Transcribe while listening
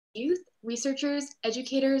youth, researchers,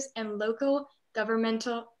 educators, and local government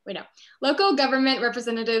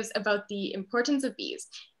representatives about the importance of bees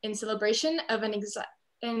in celebration of an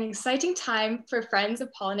exciting time for friends of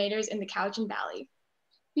pollinators in the Cowichan Valley.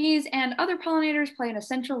 Bees and other pollinators play an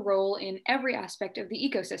essential role in every aspect of the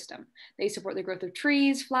ecosystem. They support the growth of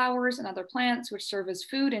trees, flowers, and other plants, which serve as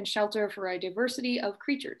food and shelter for a diversity of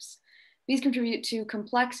creatures. Bees contribute to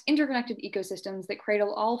complex, interconnected ecosystems that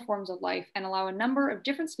cradle all forms of life and allow a number of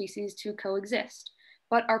different species to coexist.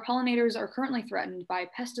 But our pollinators are currently threatened by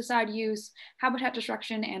pesticide use, habitat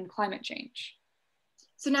destruction, and climate change.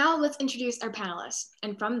 So now let's introduce our panelists,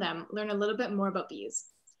 and from them, learn a little bit more about bees.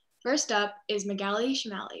 First up is Magali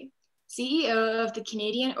Shamali, CEO of the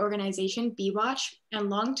Canadian organization Bee Watch and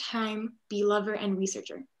longtime bee lover and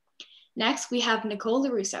researcher. Next, we have Nicole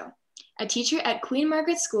LaRusso, a teacher at Queen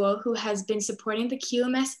Margaret School who has been supporting the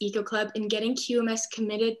QMS Eco Club in getting QMS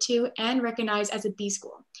committed to and recognized as a bee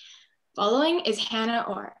school. Following is Hannah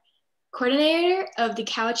Orr, coordinator of the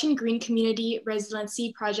Cowichan Green Community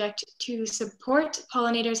Resiliency Project to support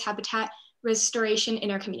pollinators' habitat restoration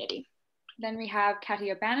in our community. Then we have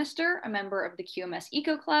Katia Bannister, a member of the QMS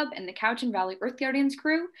Eco Club and the Cowichan Valley Earth Guardians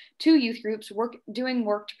crew, two youth groups doing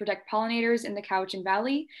work to protect pollinators in the Cowichan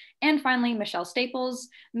Valley. And finally, Michelle Staples,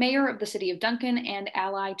 mayor of the city of Duncan and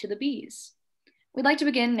ally to the bees. We'd like to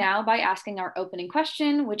begin now by asking our opening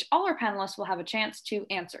question, which all our panelists will have a chance to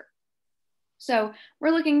answer. So we're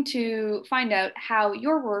looking to find out how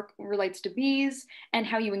your work relates to bees and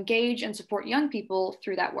how you engage and support young people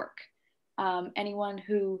through that work. Anyone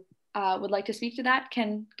who would like to speak to that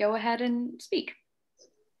can go ahead and speak.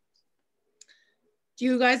 Do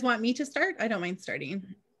you guys want me to start? I don't mind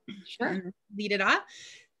starting. Sure. And lead it off.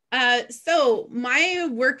 So my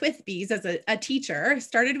work with bees as a teacher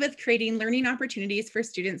started with creating learning opportunities for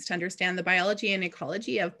students to understand the biology and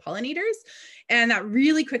ecology of pollinators. And that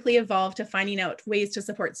really quickly evolved to finding out ways to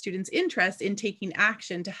support students' interest in taking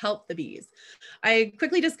action to help the bees. I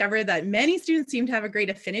quickly discovered that many students seem to have a great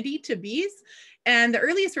affinity to bees. And the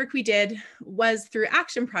earliest work we did was through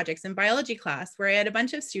action projects in biology class, where I had a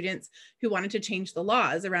bunch of students who wanted to change the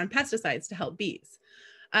laws around pesticides to help bees.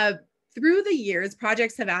 Through the years,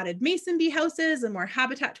 projects have added mason bee houses and more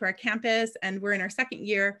habitat to our campus, and we're in our second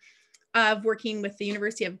year of working with the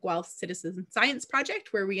University of Guelph's Citizen Science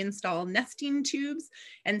Project, where we install nesting tubes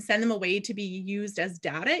and send them away to be used as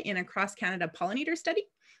data in a cross-Canada pollinator study.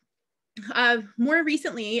 More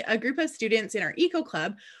recently, a group of students in our Eco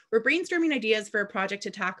Club were brainstorming ideas for a project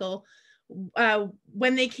to tackle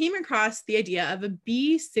when they came across the idea of a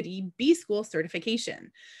bee city, bee school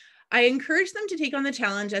certification. I encouraged them to take on the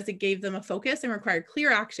challenge as it gave them a focus and required clear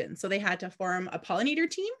action. So they had to form a pollinator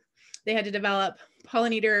team. They had to develop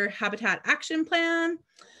pollinator habitat action plan.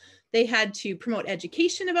 They had to promote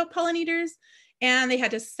education about pollinators, and they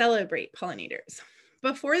had to celebrate pollinators.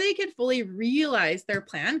 Before they could fully realize their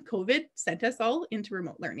plan, COVID sent us all into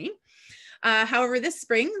remote learning. However, this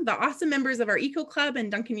spring, the awesome members of our Eco Club and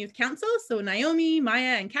Duncan Youth Council, so Nyomi,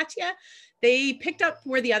 Maia, and Katia, they picked up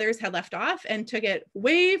where the others had left off and took it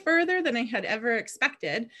way further than I had ever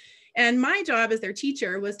expected. And my job as their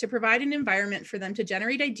teacher was to provide an environment for them to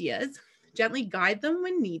generate ideas, gently guide them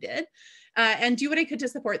when needed, and do what I could to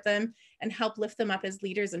support them and help lift them up as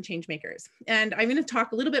leaders and change makers. And I'm going to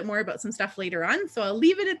talk a little bit more about some stuff later on, so I'll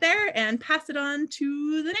leave it at there and pass it on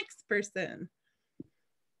to the next person.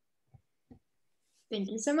 Thank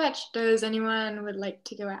you so much. Does anyone would like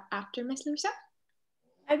to go after Ms. Lusa?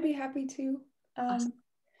 I'd be happy to. Awesome.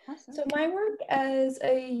 So my work as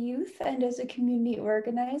a youth and as a community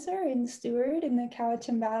organizer and steward in the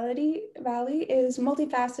Cowichan Valley is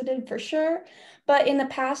multifaceted for sure. But in the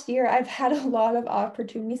past year, I've had a lot of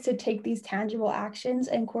opportunities to take these tangible actions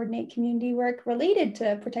and coordinate community work related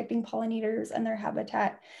to protecting pollinators and their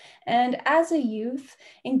habitat. And as a youth,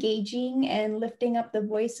 engaging and lifting up the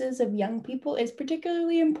voices of young people is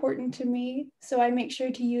particularly important to me. So I make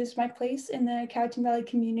sure to use my place in the Cowichan Valley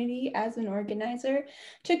community as an organizer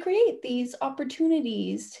to create these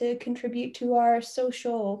opportunities to contribute to our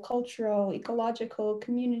social, cultural, ecological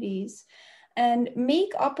communities, and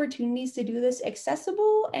make opportunities to do this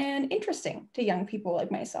accessible and interesting to young people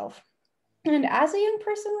like myself. And as a young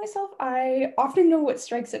person myself, I often know what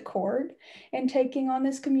strikes a chord in taking on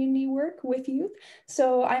this community work with youth.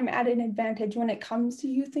 So I'm at an advantage when it comes to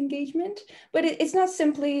youth engagement, but it's not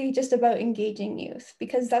simply just about engaging youth,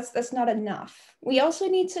 because that's not enough. We also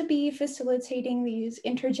need to be facilitating these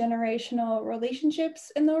intergenerational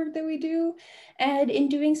relationships in the work that we do. And in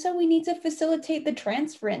doing so, we need to facilitate the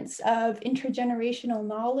transference of intergenerational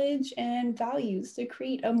knowledge and values to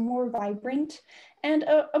create a more vibrant and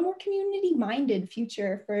a more community-minded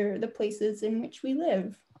future for the places in which we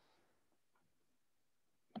live.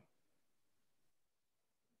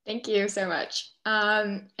 Thank you so much.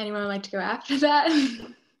 Anyone would like to go after that?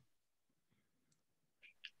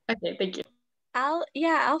 Okay, thank you.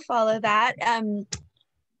 I'll follow that.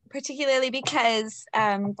 Particularly because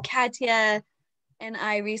Katia and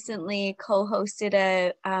I recently co-hosted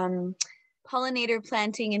a pollinator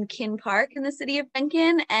planting in Kin Park in the city of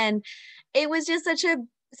Duncan, and it was just such a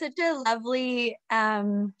lovely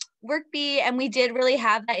work bee, and we did really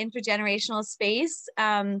have that intergenerational space.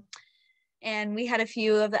 And we had a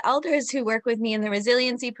few of the elders who work with me in the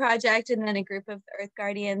resiliency project, and then a group of earth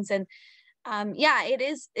guardians. And yeah,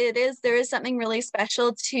 there is something really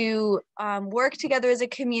special to work together as a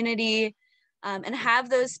community and have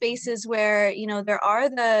those spaces where, you know, there are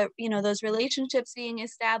those relationships being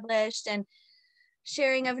established and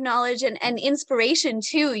sharing of knowledge and inspiration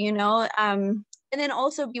too, you know, and then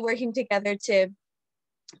also be working together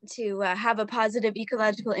to have a positive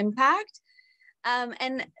ecological impact.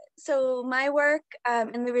 And so my work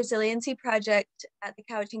in the resiliency project at the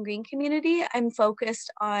Cowichan Green community, I'm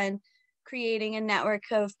focused on creating a network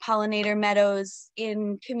of pollinator meadows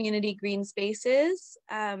in community green spaces.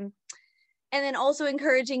 And then also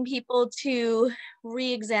encouraging people to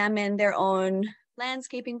re-examine their own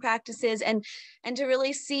landscaping practices and to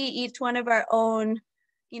really see each one of our own,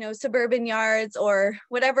 you know, suburban yards or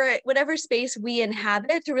whatever space we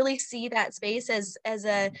inhabit, to really see that space as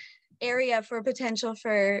a area for potential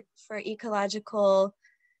for ecological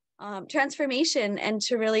transformation, and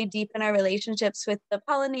to really deepen our relationships with the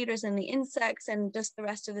pollinators and the insects and just the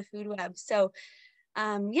rest of the food web. So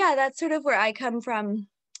yeah, that's sort of where I come from,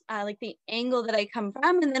 like the angle that I come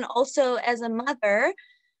from. And then also as a mother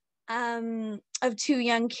of two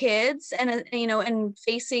young kids, and you know, and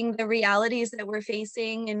facing the realities that we're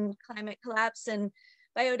facing in climate collapse and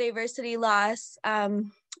biodiversity loss,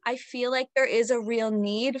 I feel like there is a real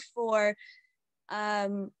need for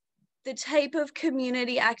the type of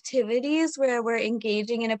community activities where we're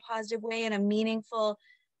engaging in a positive way, in a meaningful,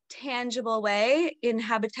 tangible way in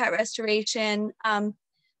habitat restoration,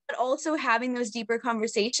 but also having those deeper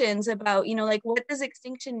conversations about, you know, like, what does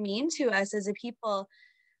extinction mean to us as a people?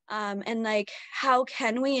 And like, how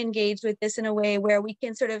can we engage with this in a way where we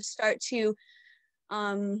can sort of start to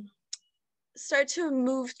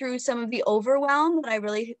move through some of the overwhelm that I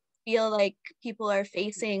really feel like people are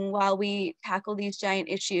facing while we tackle these giant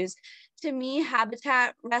issues. To me,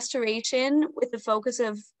 habitat restoration with the focus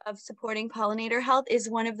of supporting pollinator health is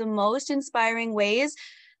one of the most inspiring ways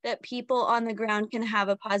that people on the ground can have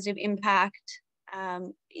a positive impact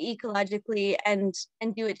ecologically and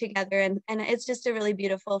do it together. And it's just a really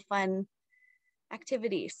beautiful, fun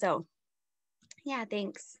activity. So yeah,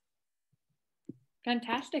 thanks.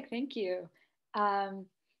 Fantastic, thank you.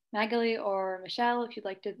 Magali or Michelle, if you'd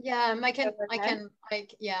like to. Yeah, I can. Awesome.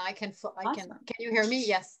 Can you hear me?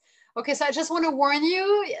 Yes. Okay, so I just want to warn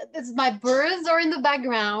you, my birds are in the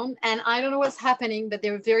background and I don't know what's happening, but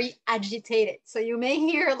they're very agitated. So you may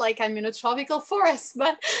hear like I'm in a tropical forest,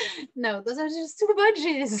 but no, those are just two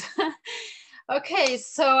budgies. Okay,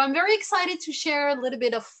 so I'm very excited to share a little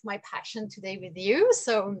bit of my passion today with you.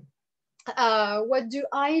 So what do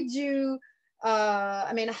I do?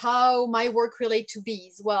 I mean, how my work relate to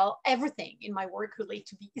bees? Well, everything in my work relate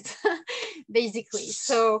to bees, basically.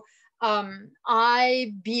 So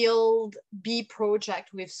I build bee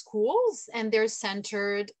project with schools, and they're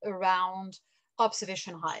centered around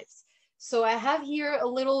observation hives. So I have here a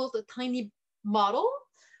little tiny model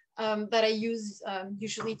that I use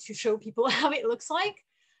usually to show people how it looks like.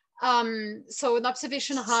 So an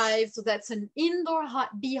observation hive, so that's an indoor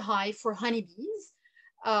beehive for honeybees.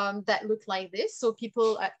 That look like this. So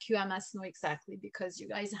people at QMS know exactly because you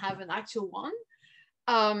guys have an actual one.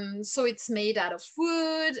 So it's made out of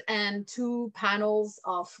wood and 2 panels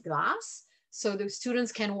of glass. So the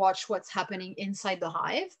students can watch what's happening inside the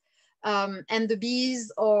hive. And the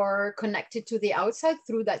bees are connected to the outside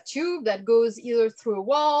through that tube that goes either through a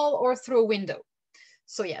wall or through a window.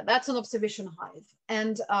 So yeah, that's an observation hive.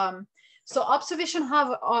 And so observation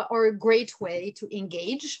hive are a great way to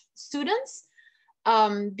engage students.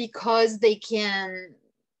 Because they can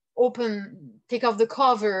take off the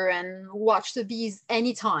cover and watch the bees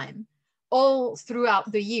anytime, all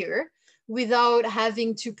throughout the year, without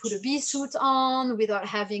having to put a bee suit on, without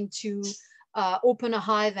having to open a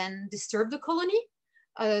hive and disturb the colony.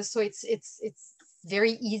 So it's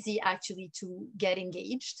very easy actually to get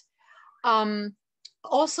engaged.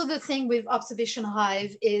 Also, the thing with observation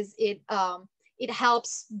hive is it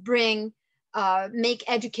helps make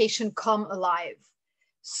education come alive.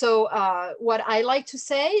 So what I like to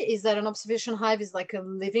say is that an observation hive is like a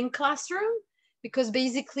living classroom, because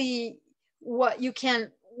basically what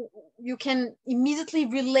you can immediately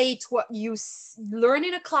relate what you learn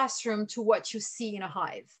in a classroom to what you see in a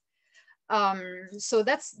hive. So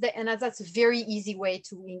that's a very easy way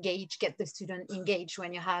to engage, get the student engaged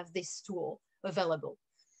when you have this tool available.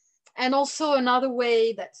 And also another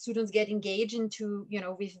way that students get engaged into,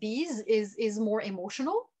 with bees is more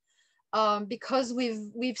emotional, because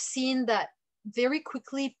we've seen that very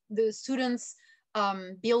quickly the students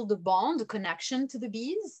build a bond, a connection to the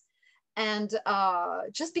bees. And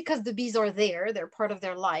just because the bees are there, they're part of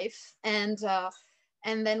their life. And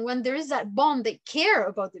then when there is that bond, they care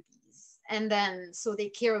about the bees. And then, so they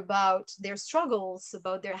care about their struggles,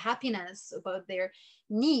 about their happiness, about their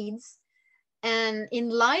needs. And in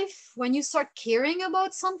life, when you start caring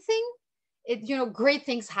about something, great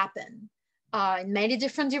things happen in many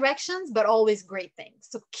different directions, but always great things.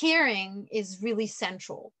 So caring is really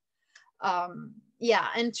central. Yeah,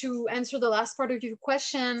 and to answer the last part of your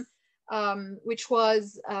question, which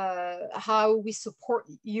was how we support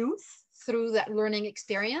youth through that learning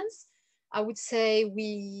experience, I would say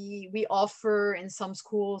we offer in some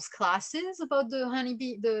schools classes about the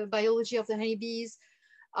honeybee, the biology of the honeybees.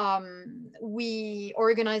 We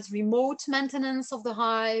organize remote maintenance of the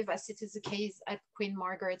hive, as it is the case at Queen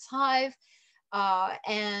Margaret's Hive,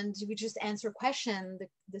 and we just answer questions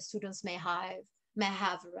the students may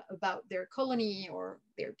have about their colony or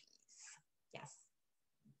their bees. Yes.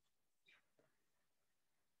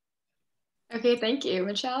 Okay, thank you.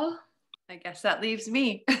 Michelle? I guess that leaves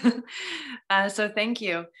me. So thank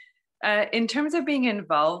you. In terms of being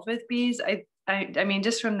involved with bees, I mean,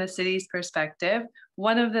 just from the city's perspective,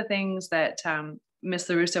 one of the things that Ms.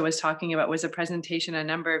 LaRusso was talking about was a presentation a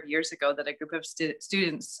number of years ago that a group of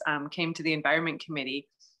students came to the Environment Committee.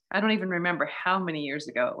 I don't even remember how many years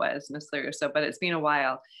ago it was, Ms. LaRusso, but it's been a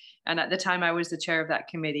while. And at the time I was the chair of that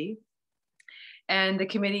committee. And the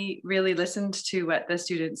committee really listened to what the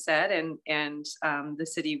students said, and the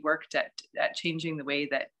city worked at changing the way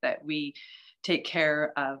that we take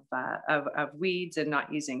care of weeds and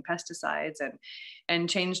not using pesticides, and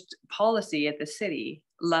changed policy at the city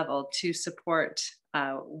level to support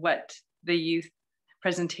what the youth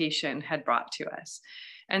presentation had brought to us.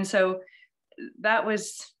 And so that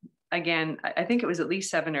was, again, I think it was at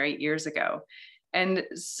least 7 or 8 years ago. And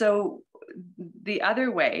so the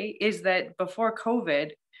other way is that before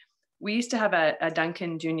COVID, we used to have a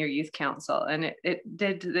Duncan Junior Youth Council, and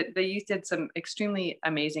the youth did some extremely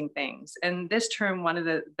amazing things. And this term, one of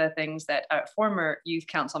the things that a former youth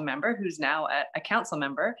council member, who's now a council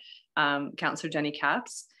member, Councillor Jenny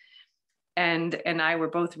Capps, and I were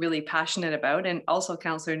both really passionate about, and also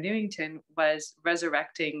Councillor Newington, was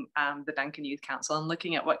resurrecting the Duncan Youth Council and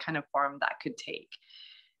looking at what kind of form that could take.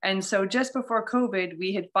 And so just before COVID,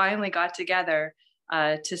 we had finally got together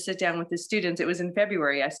to sit down with the students. It was in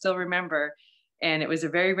February, I still remember, and it was a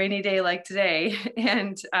very rainy day like today,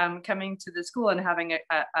 and coming to the school and having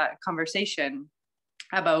a conversation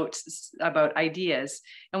about ideas.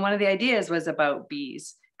 And one of the ideas was about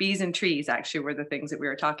bees. Bees and trees actually were the things that we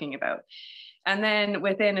were talking about. And then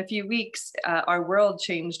within a few weeks, our world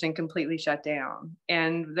changed and completely shut down.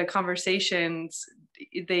 And the conversations,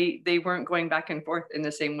 they weren't going back and forth in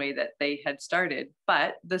the same way that they had started,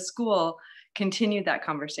 but the school continued that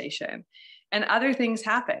conversation, and other things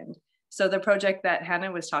happened. So the project that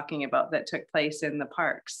Hannah was talking about that took place in the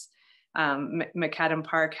parks, McAdam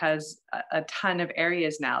Park has a ton of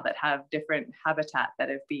areas now that have different habitat that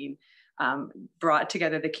have been brought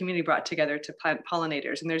together, the community brought together to plant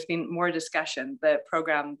pollinators. And there's been more discussion, the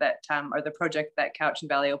program that, or the project that Cowichan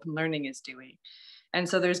Valley Open Learning is doing. And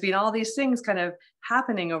so there's been all these things kind of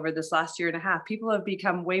happening over this last year and a half. People have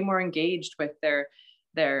become way more engaged with their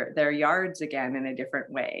yards again in a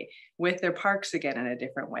different way, with their parks again in a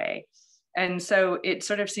different way. And so it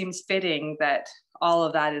sort of seems fitting that all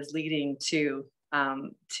of that is leading to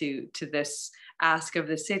this ask of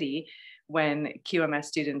the city when QMS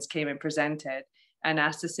students came and presented and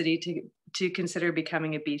asked the city to consider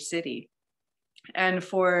becoming a bee city. And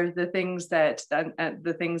for the things that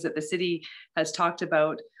the city has talked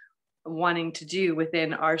about wanting to do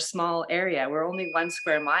within our small area, we're only 1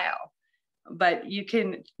 square mile, but you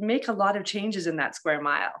can make a lot of changes in that square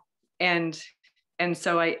mile. And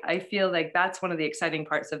so I feel like that's one of the exciting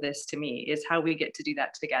parts of this to me, is how we get to do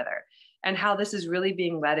that together and how this is really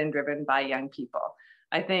being led and driven by young people.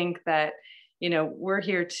 I think that, we're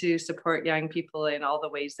here to support young people in all the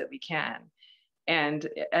ways that we can. And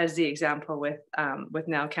as the example with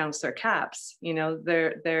now Councillor Capps,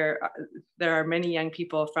 there are many young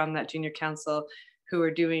people from that junior council who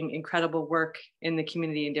are doing incredible work in the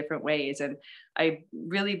community in different ways. And I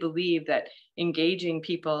really believe that engaging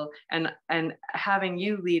people and having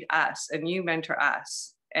you lead us and you mentor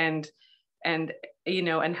us and you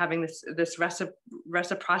know, and having this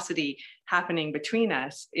reciprocity happening between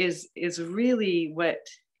us is really what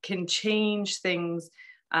can change things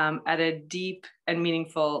at a deep and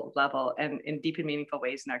meaningful level, and in deep and meaningful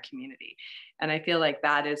ways in our community. And I feel like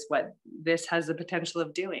that is what this has the potential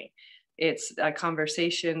of doing. It's a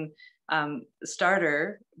conversation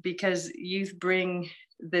starter, because youth bring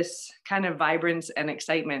this kind of vibrance and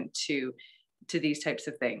excitement to these types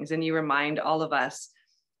of things. And you remind all of us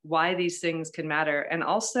why these things can matter, and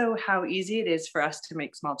also how easy it is for us to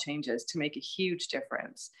make small changes to make a huge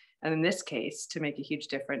difference. And in this case, to make a huge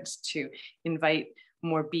difference, to invite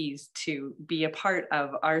more bees to be a part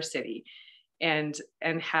of our city. And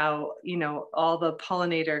how, you know, all the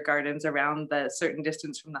pollinator gardens around the certain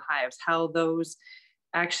distance from the hives, how those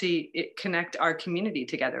actually connect our community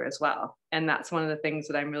together as well. And that's one of the things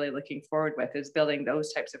that I'm really looking forward with, is building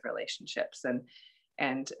those types of relationships.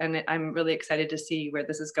 And I'm really excited to see where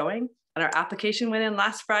this is going. And our application went in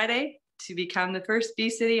last Friday to become the first bee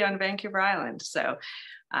city on Vancouver Island. So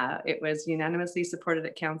it was unanimously supported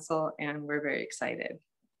at council, and we're very excited.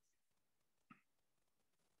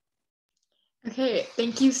 Okay,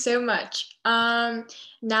 thank you so much. Now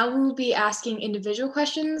we'll be asking individual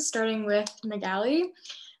questions, starting with Magali.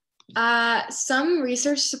 Some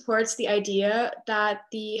research supports the idea that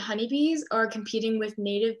the honeybees are competing with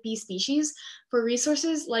native bee species for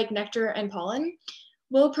resources like nectar and pollen.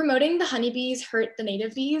 Will promoting the honeybees hurt the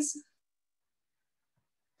native bees?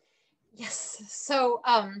 Yes, so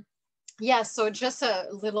so just a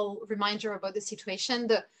little reminder about the situation.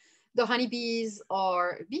 The honeybees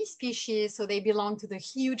are bee species, so they belong to the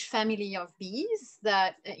huge family of bees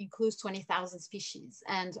that includes 20,000 species.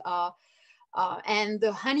 And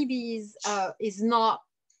the honeybees is not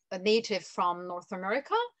a native from North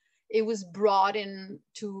America. It was brought in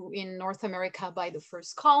North America by the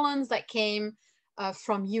first colons that came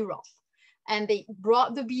from Europe. And they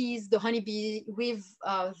brought the honeybee with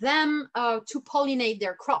them to pollinate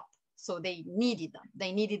their crop. So they needed them.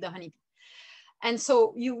 They needed the honeybee. And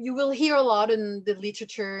so you will hear a lot in the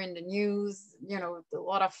literature, in the news, you know, a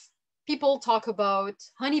lot of people talk about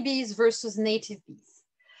honeybees versus native bees.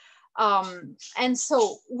 And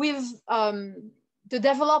so with the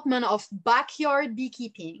development of backyard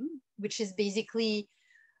beekeeping, which is basically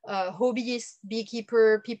hobbyist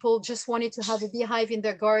beekeeper, people just wanted to have a beehive in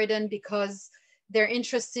their garden because they're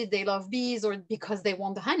interested, they love bees, or because they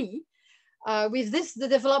want the honey. With the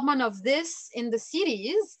development of this in the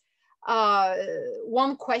cities,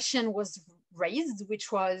 one question was raised,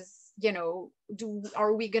 which was, you know,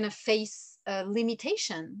 are we going to face a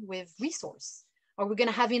limitation with resource? Are we going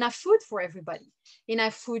to have enough food for everybody?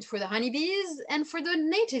 Enough food for the honeybees and for the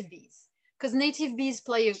native bees? Because native bees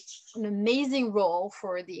play an amazing role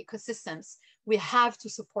for the ecosystems. We have to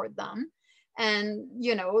support them. And,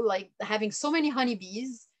 you know, like having so many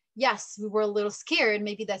honeybees, yes, we were a little scared,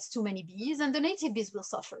 maybe that's too many bees and the native bees will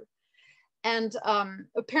suffer. And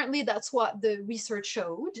apparently that's what the research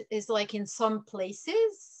showed, is like in some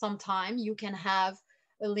places, sometime you can have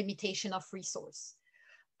a limitation of resource.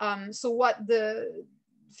 So what the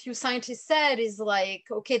few scientists said is like,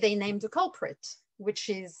 okay, they named the culprit, which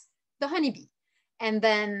is the honeybee. And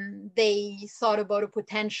then they thought about a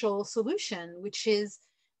potential solution, which is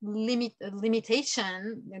limiting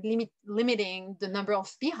the number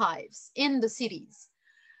of beehives in the cities.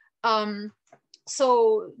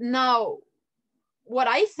 So now what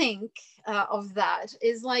I think of that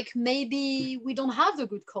is like, maybe we don't have the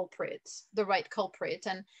good culprit, the right culprit,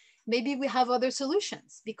 and maybe we have other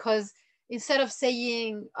solutions, because instead of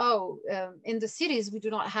saying, oh, in the cities, we do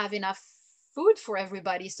not have enough food for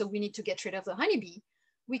everybody, so we need to get rid of the honeybee,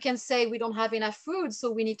 we can say we don't have enough food,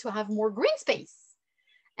 so we need to have more green space.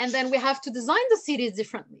 And then we have to design the cities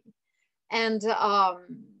differently. And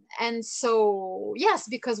so, yes,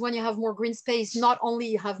 because when you have more green space, not only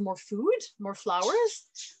you have more food, more flowers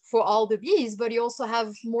for all the bees, but you also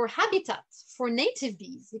have more habitat for native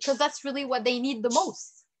bees, because that's really what they need the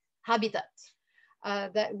most, habitat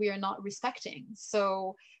that we are not respecting.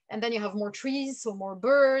 So, and then you have more trees, so more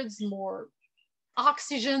birds, more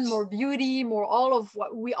oxygen, more beauty, more all of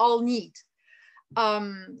what we all need.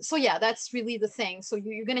 So yeah, that's really the thing. So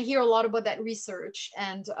you're going to hear a lot about that research,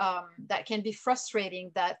 and that can be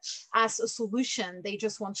frustrating that as a solution, they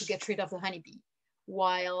just want to get rid of the honeybee,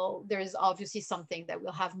 while there is obviously something that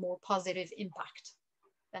will have more positive impact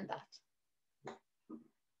than that.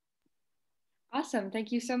 Awesome,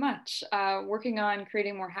 thank you so much. Working on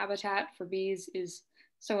creating more habitat for bees is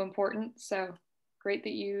so important. So great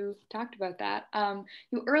that you talked about that.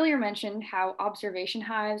 You earlier mentioned how observation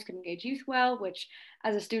hives could engage youth well, which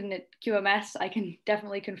as a student at QMS, I can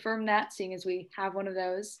definitely confirm that, seeing as we have one of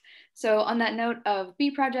those. So on that note of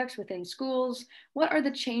bee projects within schools, what are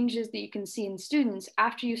the changes that you can see in students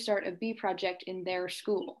after you start a bee project in their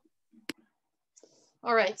school?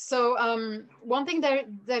 All right, so one thing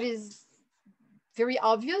that is very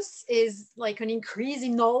obvious is like an increase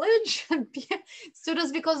in knowledge.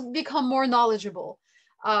 Students become more knowledgeable.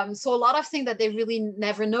 So a lot of things that they really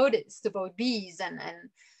never noticed about bees and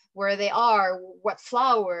where they are, what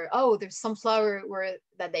flower, oh, there's some flower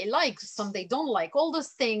that they like, some they don't like, all those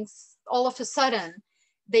things, all of a sudden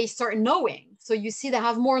they start knowing. So you see they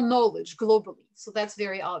have more knowledge globally. So that's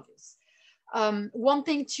very obvious. One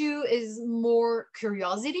thing too is more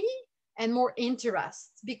curiosity and more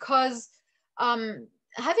interest, because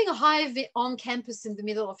having a hive on campus in the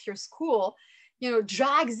middle of your school,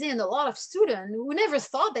 drags in a lot of students who never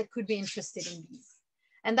thought they could be interested in bees.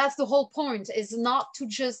 And that's the whole point, is not to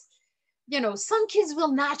just, some kids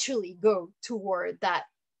will naturally go toward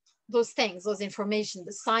those things, those information,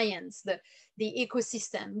 the science, the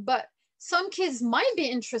ecosystem, but some kids might be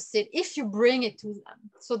interested if you bring it to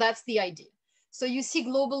them. So that's the idea. So you see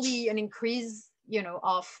globally an increase,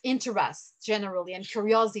 of interest generally and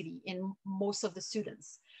curiosity in most of the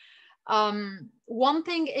students. One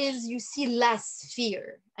thing is you see less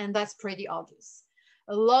fear, and that's pretty obvious.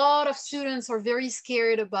 A lot of students are very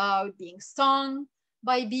scared about being stung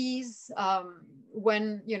by bees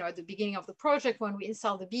when, at the beginning of the project, when we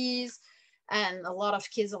install the bees, and a lot of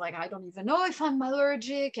kids are like, I don't even know if I'm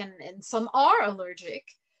allergic, and some are allergic.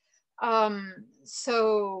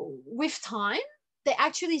 So with time, they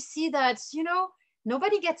actually see that,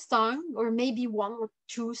 nobody gets stung, or maybe 1 or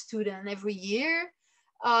 2 students every year.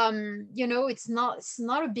 It's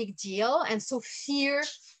not a big deal. And so fear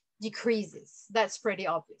decreases. That's pretty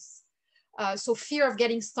obvious. So fear of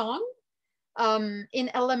getting stung.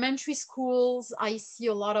 In elementary schools, I see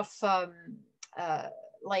a lot of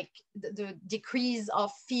like the decrease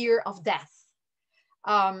of fear of death.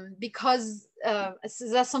 Because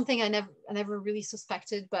that's something I never really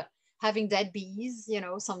suspected, but having dead bees,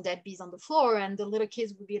 some dead bees on the floor, and the little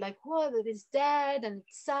kids would be like, what, it is dead, and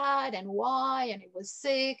it's sad, and why, and it was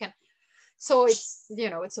sick. And so it's,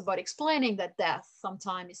 it's about explaining that death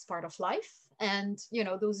sometimes is part of life, and,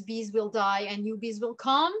 those bees will die and new bees will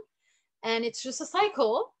come, and it's just a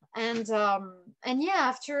cycle. And yeah,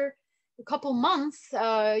 after a couple months,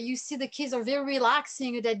 you see the kids are very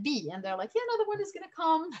relaxing a dead bee, and they're like, yeah, another one is gonna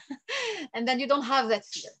come. And then you don't have that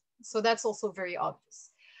fear. So that's also very obvious.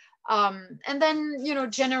 And then,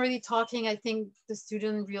 generally talking, I think the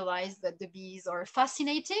student realized that the bees are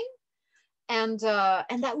fascinating, and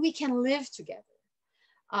that we can live together.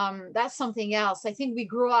 That's something else. I think we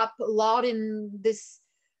grew up a lot in this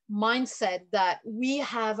mindset that we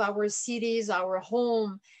have our cities, our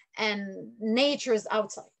home, and nature's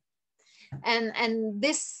outside. And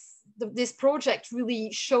this project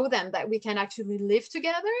really showed them that we can actually live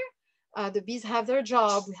together. The bees have their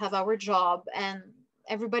job, we have our job, and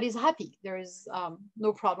everybody's happy. There is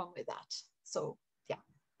no problem with that. So yeah.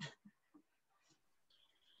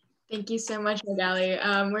 Thank you so much, Magali.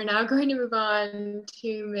 We're now going to move on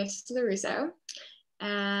to Miss LaRusso.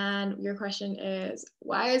 And your question is,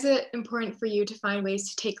 why is it important for you to find ways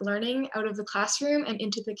to take learning out of the classroom and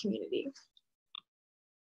into the community?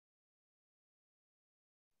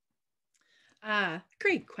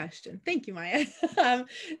 Great question. Thank you, Maya.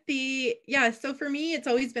 So for me, it's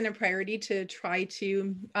always been a priority to try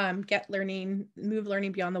to move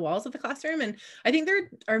learning beyond the walls of the classroom. And I think there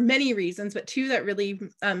are many reasons, but 2 that really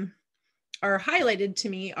are highlighted to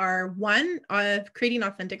me are, 1, creating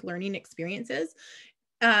authentic learning experiences.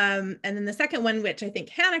 And then the second one, which I think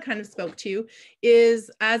Hannah kind of spoke to,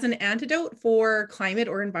 is as an antidote for climate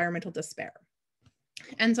or environmental despair.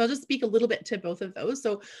 And so I'll just speak a little bit to both of those.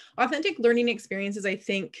 So authentic learning experiences, I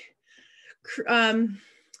think,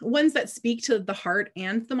 ones that speak to the heart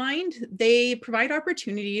and the mind, they provide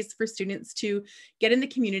opportunities for students to get in the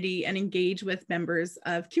community and engage with members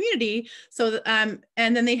of community. So, and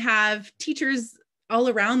then they have teachers all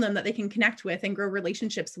around them that they can connect with and grow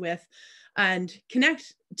relationships with and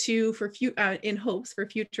connect to in hopes for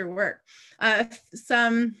future work.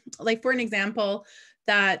 For an example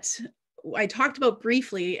that I talked about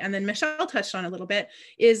briefly, and then Michelle touched on a little bit,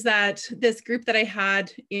 is that this group that I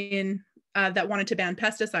had in that wanted to ban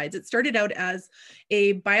pesticides. It started out as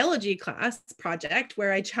a biology class project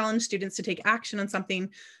where I challenged students to take action on something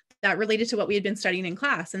that related to what we had been studying in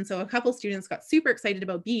class. And so a couple students got super excited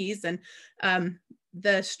about bees and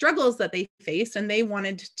the struggles that they faced, and they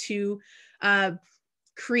wanted to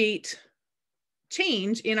create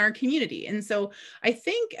change in our community. And so I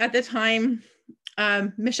think at the time,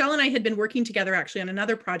 Michelle and I had been working together actually on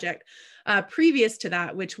another project previous to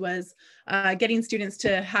that, which was getting students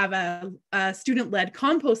to have a student-led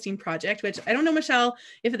composting project, which I don't know, Michelle,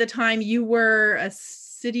 if at the time you were a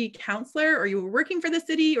city councillor or you were working for the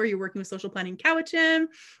city or you were working with social planning Cowichan,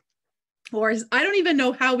 or I don't even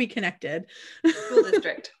know how we connected. School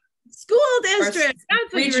district. School district.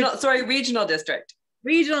 That's regional district.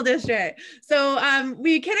 Regional district. So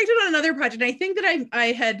we connected on another project. I think that I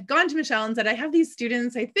had gone to Michelle and said, I have these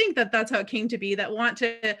students, I think that that's how it came to be, that want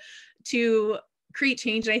to create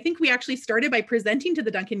change. And I think we actually started by presenting to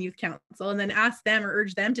the Duncan Youth Council and then asked them or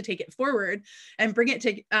urged them to take it forward and bring it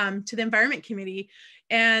to the Environment Committee.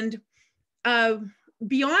 And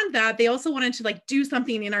beyond that, they also wanted to like do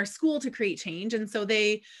something in our school to create change. And so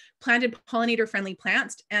they planted pollinator friendly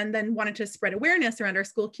plants and then wanted to spread awareness around our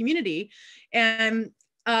school community. And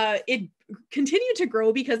it continued to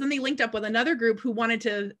grow because then they linked up with another group who wanted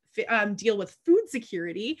to deal with food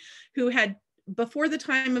security, who had, before the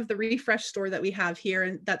time of the Refresh store that we have here,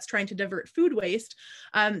 and that's trying to divert food waste,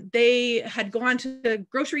 they had gone to the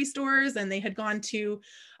grocery stores and they had gone to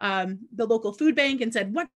the local food bank and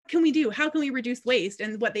said, what can we do? How can we reduce waste?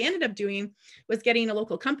 And what they ended up doing was getting a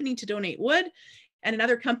local company to donate wood and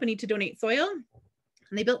another company to donate soil.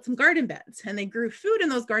 And they built some garden beds and they grew food in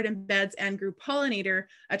those garden beds and grew pollinator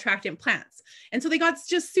attractant plants. And so they got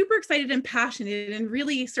just super excited and passionate and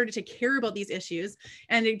really started to care about these issues.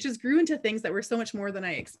 And it just grew into things that were so much more than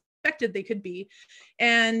I expected they could be.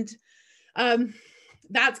 And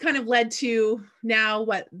that's kind of led to now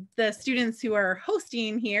what the students who are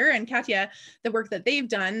hosting here and Katia, the work that they've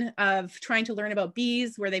done of trying to learn about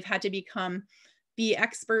bees, where they've had to become bee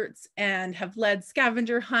experts and have led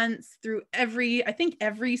scavenger hunts through I think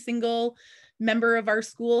every single member of our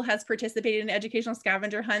school has participated in educational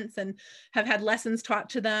scavenger hunts and have had lessons taught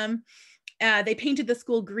to them. They painted the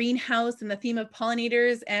school greenhouse in the theme of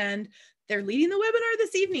pollinators, and they're leading the webinar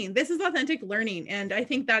this evening. This is authentic learning. And I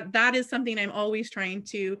think that that is something I'm always trying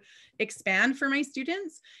to expand for my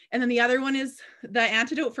students. And then the other one is the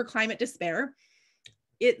antidote for climate despair.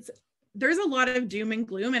 There's a lot of doom and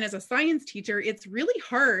gloom. And as a science teacher, it's really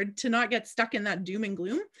hard to not get stuck in that doom and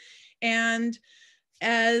gloom. And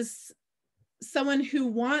as someone who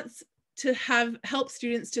wants to help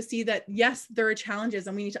students to see that, yes, there are challenges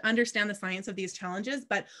and we need to understand the science of these challenges,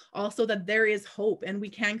 but also that there is hope and we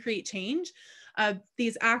can create change.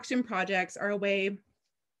 These action projects are a way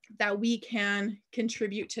that we can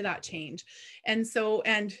contribute to that change. And so,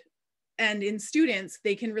 and in students,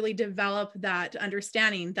 they can really develop that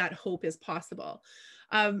understanding that hope is possible.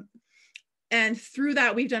 And through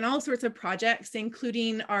that, we've done all sorts of projects,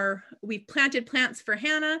 including we've planted plants for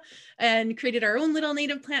Hannah and created our own little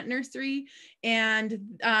native plant nursery.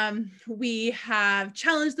 And we have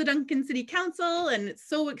challenged the Duncan City Council, and it's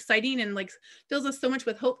so exciting and like fills us so much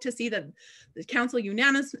with hope to see that the council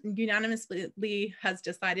unanimously has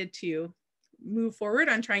decided to move forward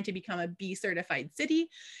on trying to become a bee certified city.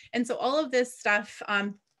 And so all of this stuff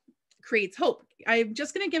creates hope. I'm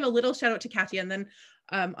just going to give a little shout out to Katia and then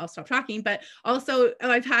I'll stop talking, but also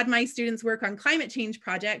I've had my students work on climate change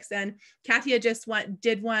projects, and Katia just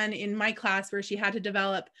did one in my class where she had to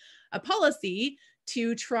develop a policy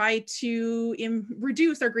to try to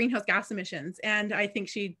reduce our greenhouse gas emissions. And I think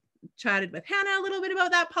she chatted with Hannah a little bit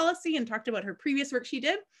about that policy and talked about her previous work she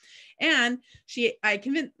did. And I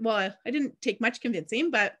didn't take much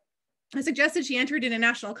convincing, but I suggested she entered in a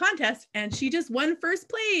national contest and she just won first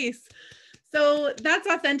place. So that's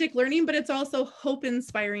authentic learning, but it's also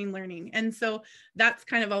hope-inspiring learning. And so that's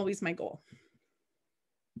kind of always my goal.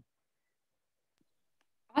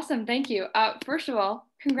 Awesome, thank you. First of all,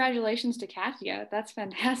 congratulations to Katia. That's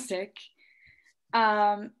fantastic.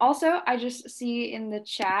 Also, I just see in the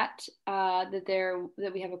chat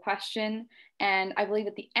that we have a question, and I believe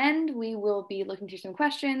at the end we will be looking through some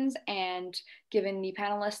questions and giving the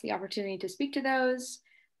panelists the opportunity to speak to those.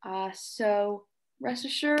 So rest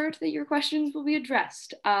assured that your questions will be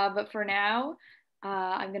addressed. But for now,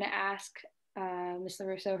 I'm going to ask Ms.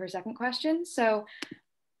 LaRusso her second question. So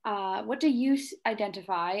what do you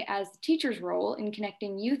identify as the teacher's role in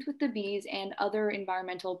connecting youth with the bees and other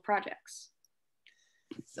environmental projects?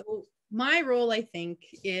 So my role, I think,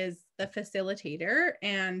 is the facilitator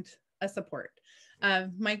and a support.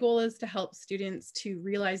 My goal is to help students to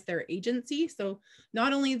realize their agency. So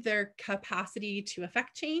not only their capacity to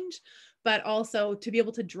affect change, but also to be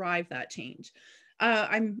able to drive that change.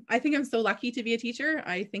 I think I'm so lucky to be a teacher.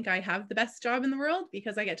 I think I have the best job in the world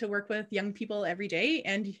because I get to work with young people every day,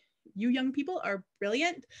 and you young people are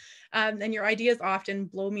brilliant, and your ideas often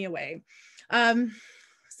blow me away.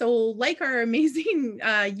 So like our amazing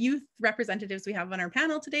youth representatives we have on our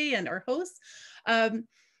panel today and our hosts,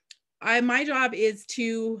 my job is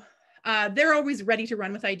to, they're always ready to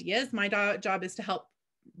run with ideas. My job is to help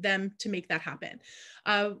them to make that happen.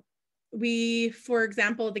 For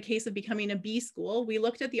example, the case of becoming a bee school, we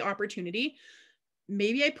looked at the opportunity.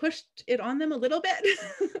 Maybe I pushed it on them a little bit.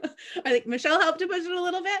 I think Michelle helped to push it a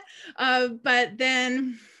little bit. But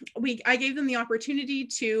then I gave them the opportunity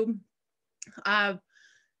to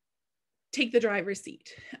take the driver's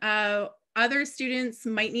seat. Other students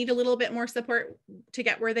might need a little bit more support to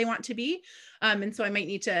get where they want to be. And so I might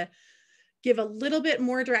need to give a little bit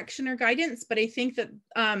more direction or guidance, but I think that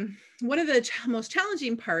one of the most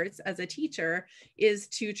challenging parts as a teacher is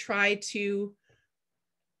to try to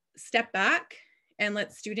step back and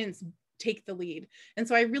let students take the lead. And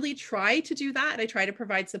so I really try to do that. I try to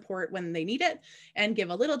provide support when they need it and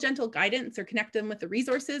give a little gentle guidance or connect them with the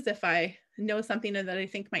resources if I know something that I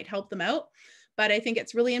think might help them out. But I think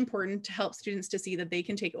it's really important to help students to see that they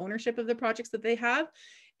can take ownership of the projects that they have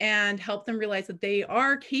and help them realize that they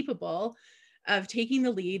are capable of taking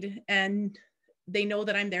the lead and they know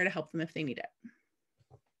that I'm there to help them if they need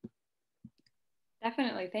it.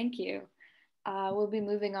 Definitely, thank you. We'll be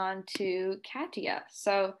moving on to Katia.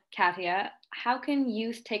 So Katia, how can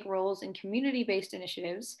youth take roles in community-based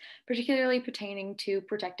initiatives, particularly pertaining to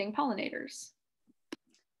protecting pollinators?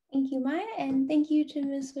 Thank you, Maya, and thank you to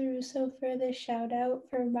Ms. LaRusso for the shout out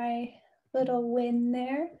for my little win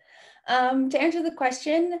there. To answer the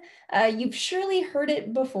question, you've surely heard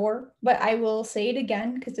it before, but I will say it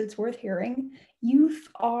again because it's worth hearing. Youth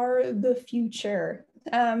are the future.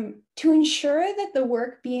 To ensure that the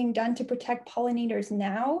work being done to protect pollinators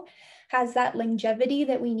now has that longevity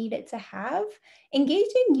that we need it to have,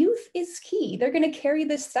 engaging youth is key. They're going to carry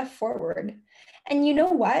this stuff forward. And you know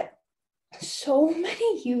what? So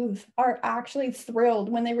many youth are actually thrilled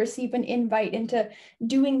when they receive an invite into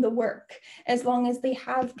doing the work, as long as they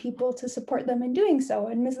have people to support them in doing so.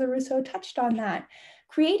 And Ms. LaRusso touched on that.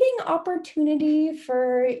 Creating opportunity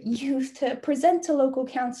for youth to present to local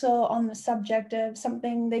council on the subject of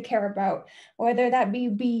something they care about, whether that be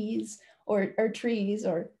bees or trees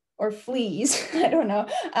or fleas, I don't know,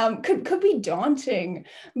 could be daunting,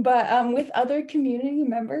 but with other community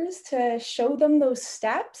members to show them those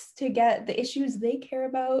steps to get the issues they care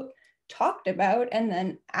about talked about and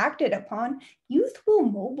then acted upon, youth will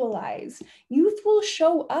mobilize. Youth will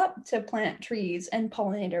show up to plant trees and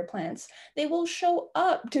pollinator plants. They will show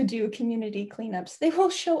up to do community cleanups. They will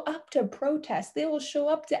show up to protest. They will show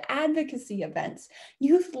up to advocacy events.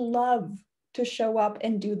 Youth love to show up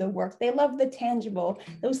and do the work. They love the tangible,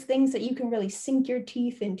 those things that you can really sink your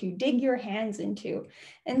teeth into, dig your hands into.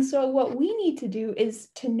 And so what we need to do is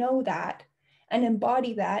to know that and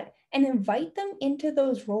embody that and invite them into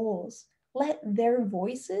those roles. Let their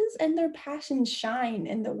voices and their passions shine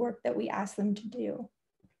in the work that we ask them to do.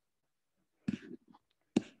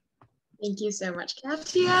 Thank you so much,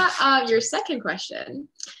 Katia. Your second question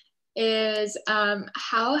is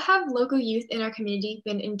how have local youth in our community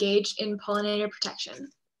been engaged in pollinator protection?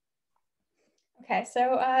 Okay,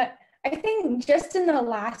 so I think just in the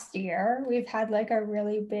last year, we've had like a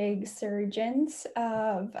really big surgence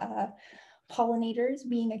of pollinators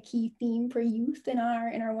being a key theme for youth in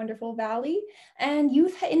our wonderful valley. And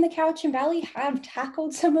youth in the Cowichan Valley have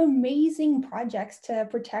tackled some amazing projects to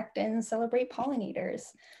protect and celebrate pollinators.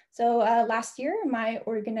 So last year, my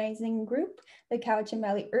organizing group, the Cowichan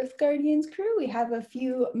Valley Earth Guardians crew, we have a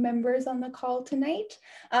few members on the call tonight.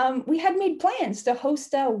 We had made plans to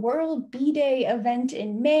host a World Bee Day event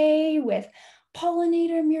in May with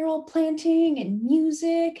pollinator mural planting and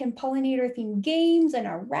music and pollinator themed games and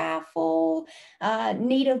a raffle,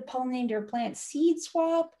 native pollinator plant seed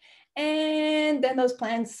swap. And then those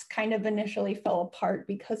plans kind of initially fell apart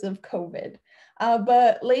because of COVID.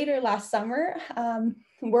 But later last summer,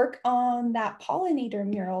 work on that pollinator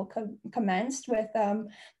mural commenced with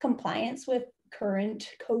compliance with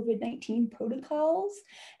current COVID-19 protocols,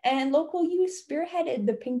 and local youth spearheaded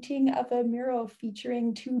the painting of a mural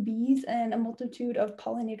featuring 2 bees and a multitude of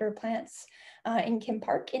pollinator plants in Kim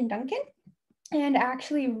Park in Duncan. And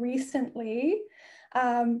actually recently,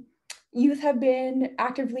 youth have been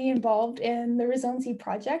actively involved in the Resiliency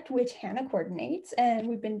Project, which Hannah coordinates, and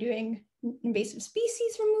we've been doing invasive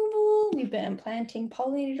species removal. We've been planting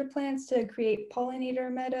pollinator plants to create pollinator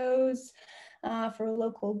meadows for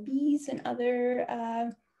local bees and other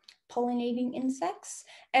pollinating insects.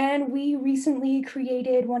 And we recently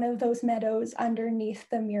created one of those meadows underneath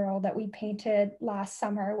the mural that we painted last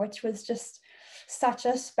summer, which was just such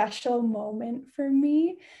a special moment for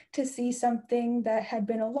me to see something that had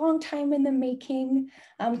been a long time in the making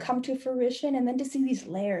come to fruition, and then to see these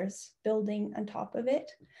layers building on top of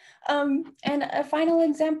it. And a final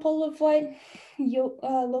example of what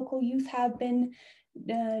local youth have been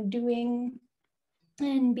doing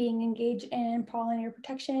and being engaged in pollinator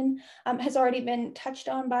protection has already been touched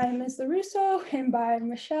on by Ms. LaRusso and by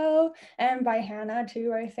Michelle and by Hannah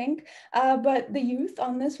too, I think. But the youth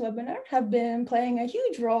on this webinar have been playing a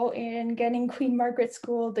huge role in getting Queen Margaret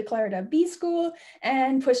School declared a bee school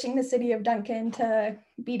and pushing the city of Duncan to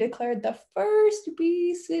be declared the first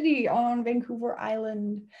bee city on Vancouver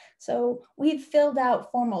Island. So we've filled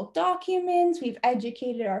out formal documents, we've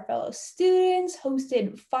educated our fellow students,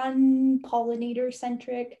 hosted fun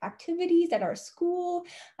pollinator-centric activities at our school,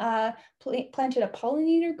 planted a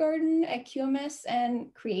pollinator garden at QMS,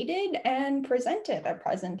 and created and presented a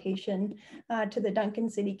presentation to the Duncan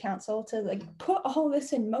City Council to like put all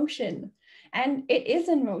this in motion. And it is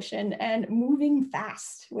in motion and moving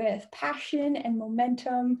fast with passion and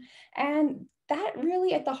momentum. And that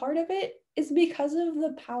really at the heart of it is because of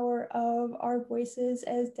the power of our voices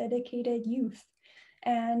as dedicated youth.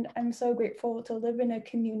 And I'm so grateful to live in a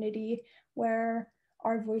community where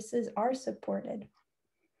our voices are supported.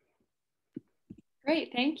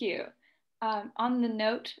 Great, thank you. On the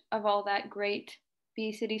note of all that great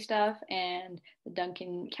Bee City stuff and the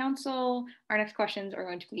Duncan Council, our next questions are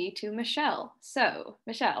going to be to Michelle. So,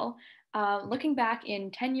 Michelle, looking back in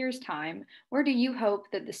 10 years' time, where do you hope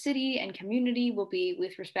that the city and community will be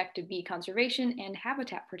with respect to bee conservation and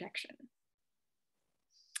habitat protection?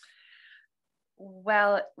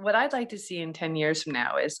 Well, what I'd like to see in 10 years from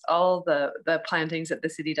now is all the plantings that the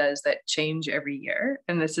city does that change every year.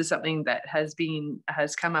 And this is something that has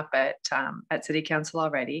come up at City Council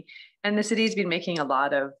already. And the city's been making a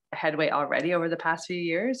lot of headway already over the past few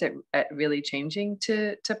years at really changing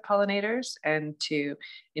to pollinators and to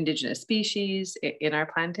Indigenous species in our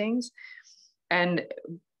plantings. And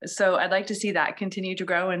so I'd like to see that continue to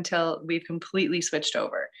grow until we've completely switched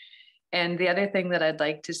over. And the other thing that I'd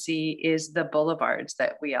like to see is the boulevards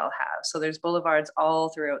that we all have. So there's boulevards all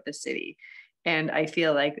throughout the city. And I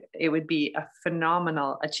feel like it would be a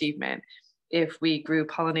phenomenal achievement if we grew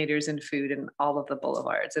pollinators and food in all of the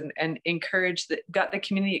boulevards and encouraged got the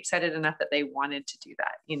community excited enough that they wanted to do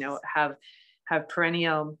that, you know, have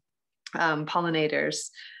perennial pollinators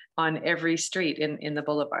on every street in the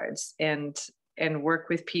boulevards, and work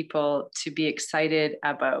with people to be excited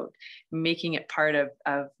about making it part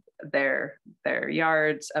of their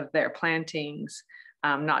yards, of their plantings,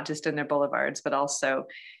 not just in their boulevards, but also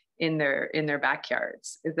in their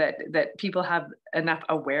backyards. That people have enough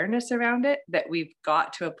awareness around it that we've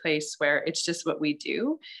got to a place where it's just what we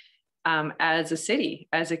do as a city,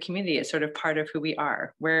 as a community. It's sort of part of who we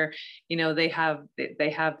are. Where, you know, they have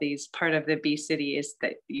these, part of the bee city is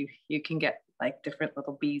that you can get like different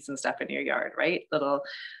little bees and stuff in your yard, right? Little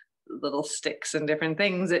sticks and different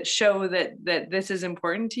things that show that this is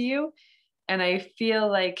important to you. And I feel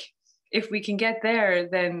like if we can get there,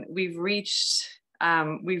 then we've reached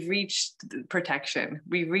protection,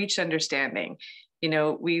 we've reached understanding. You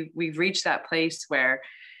know, we've reached that place where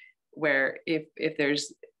if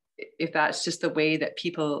that's just the way that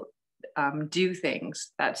people do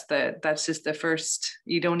things, that's just the first,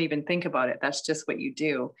 you don't even think about it, that's just what you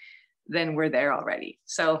do, then we're there already.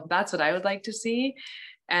 So that's what I would like to see.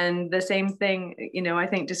 And the same thing, you know, I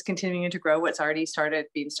think just continuing to grow what's already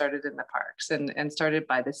being started in the parks and started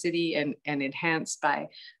by the city and enhanced by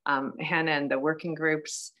Hannah and the working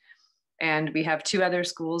groups. And we have 2 other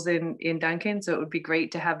schools in Duncan, so it would be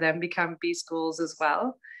great to have them become bee schools as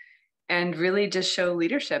well. And really just show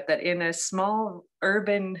leadership that in a small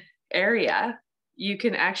urban area, you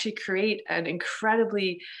can actually create an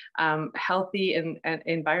incredibly healthy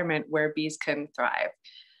environment where bees can thrive.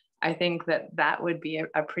 I think that would be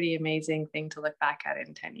a pretty amazing thing to look back at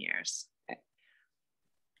in 10 years.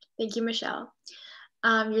 Thank you, Michelle.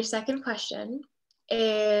 Your second question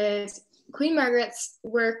is, Queen Margaret's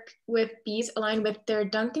work with bees aligned with their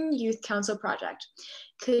Duncan Youth Council project.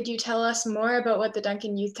 Could you tell us more about what the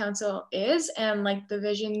Duncan Youth Council is and like the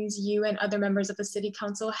visions you and other members of the City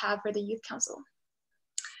Council have for the Youth Council?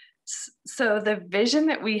 So the vision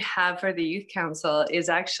that we have for the Youth Council is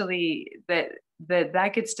actually that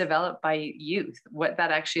gets developed by youth, what that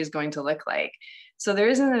actually is going to look like. So there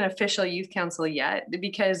isn't an official Youth Council yet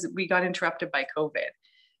because we got interrupted by COVID.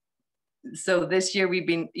 So this year we've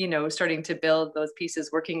been, you know, starting to build those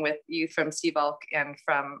pieces, working with youth from CVOLC and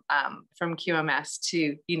from QMS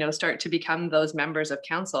to, you know, start to become those members of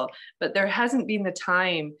council. But there hasn't been the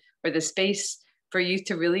time or the space for youth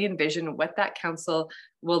to really envision what that council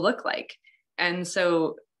will look like. And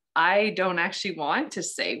so I don't actually want to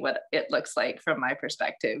say what it looks like from my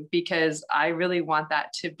perspective, because I really want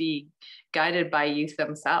that to be guided by youth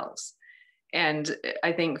themselves. And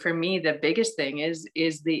I think for me, the biggest thing is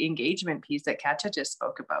the engagement piece that Katia just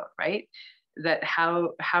spoke about, right? That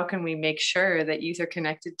how can we make sure that youth are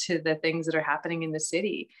connected to the things that are happening in the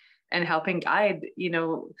city and helping guide,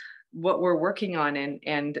 what we're working on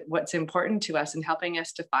and what's important to us and helping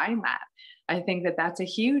us define that. I think that that's a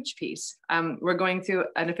huge piece. We're going through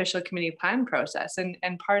an official community plan process, and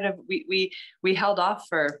part of we held off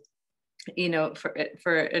for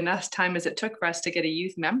enough time as it took for us to get a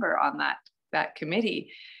youth member on that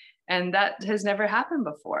committee, and that has never happened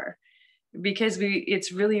before, because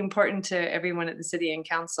it's really important to everyone at the city and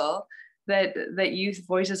council that youth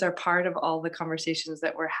voices are part of all the conversations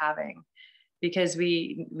that we're having, because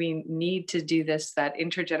we need to do this, that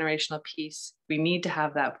intergenerational piece. We need to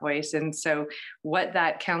have that voice. And so what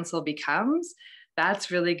that council becomes,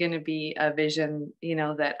 that's really going to be a vision,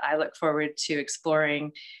 that I look forward to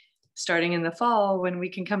exploring starting in the fall, when we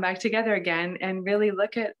can come back together again and really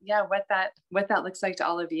look at, what that looks like to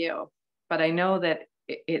all of you. But I know that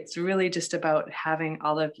it's really just about having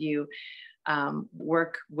all of you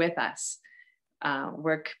work with us.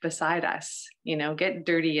 Work beside us, get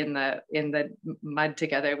dirty in the mud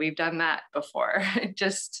together. We've done that before.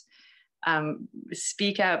 Just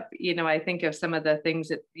speak up. I think of some of the things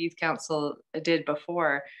that Youth Council did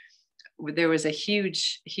before. There was a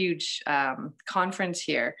huge conference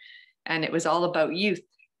here, and it was all about youth.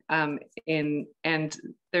 And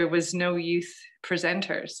there was no youth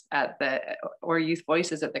presenters or youth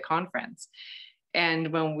voices at the conference.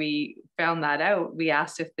 And when we found that out, we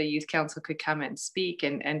asked if the Youth Council could come and speak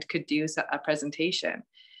and could do a presentation.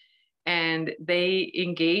 And they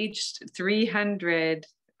engaged 300,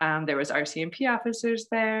 there was RCMP officers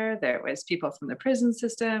there was people from the prison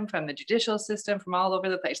system, from the judicial system, from all over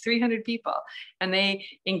the place, 300 people. And they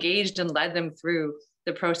engaged and led them through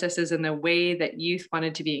the processes in the way that youth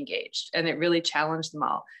wanted to be engaged. And it really challenged them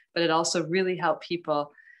all. But it also really helped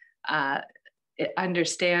people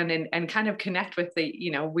understand and kind of connect with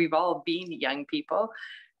we've all been young people,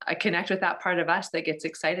 connect with that part of us that gets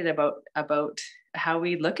excited about how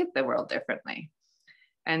we look at the world differently.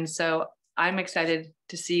 And so I'm excited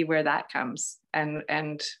to see where that comes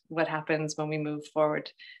and what happens when we move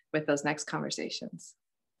forward with those next conversations.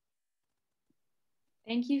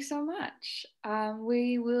 Thank you so much.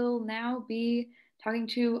 We will now be talking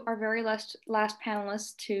to our very last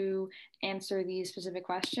panelist to answer these specific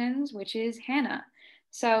questions, which is Hannah.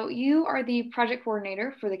 So you are the project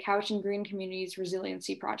coordinator for the Couch and Green Communities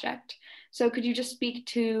Resiliency Project. So could you just speak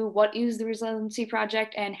to what is the Resiliency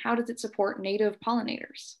Project and how does it support native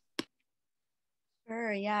pollinators?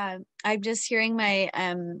 Sure, yeah. I'm just hearing my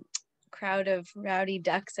crowd of rowdy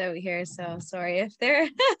ducks out here, so sorry if they're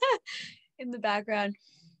in the background.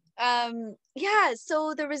 Yeah,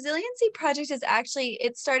 so the Resiliency Project is actually,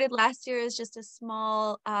 it started last year as just a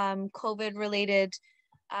small COVID related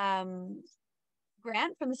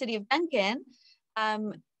grant from the city of Duncan.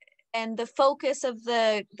 And the focus of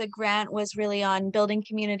the grant was really on building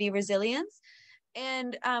community resilience.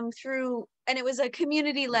 And it was a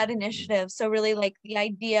community-led initiative. So really like the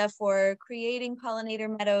idea for creating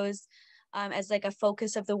pollinator meadows as like a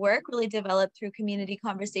focus of the work really developed through community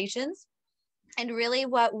conversations. And really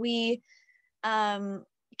what we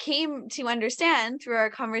came to understand through our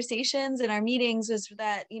conversations and our meetings was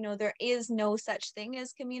that, there is no such thing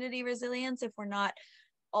as community resilience if we're not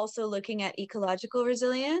also looking at ecological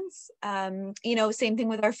resilience. Same thing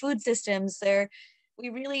with our food systems.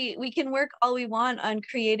 We can work all we want on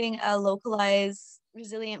creating a localized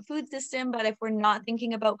resilient food system, but if we're not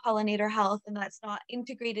thinking about pollinator health and that's not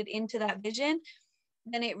integrated into that vision,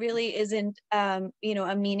 then it really isn't, a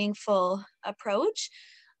meaningful approach.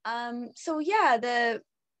 So yeah, the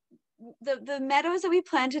meadows that we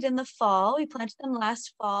planted in the fall, we planted them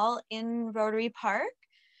last fall in Rotary Park,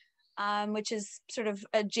 which is sort of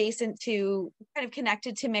adjacent to, kind of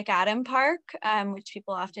connected to McAdam Park, which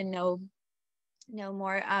people often know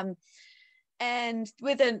more. And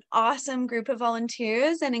with an awesome group of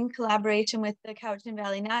volunteers and in collaboration with the Cowichan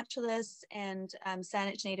Valley Naturalists and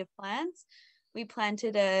Saanich Native Plants, we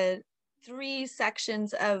planted 3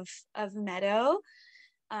 sections of meadow.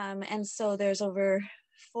 And so there's over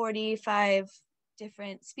 45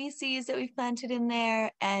 different species that we've planted in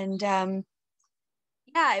there. And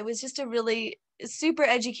yeah, it was just a really super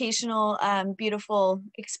educational, beautiful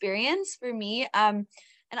experience for me.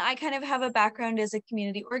 And I kind of have a background as a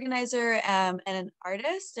community organizer and an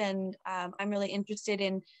artist. And I'm really interested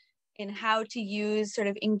in how to use sort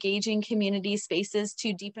of engaging community spaces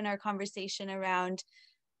to deepen our conversation around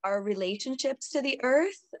our relationships to the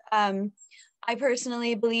earth. I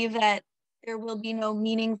personally believe that there will be no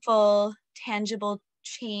meaningful, tangible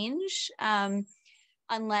change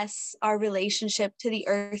unless our relationship to the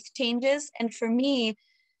earth changes. And for me,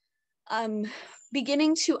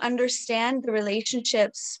 beginning to understand the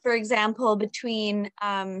relationships, for example, between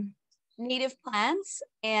native plants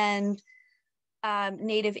and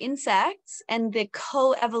native insects, and the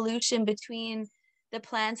co-evolution between the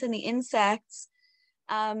plants and the insects,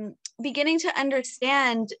 beginning to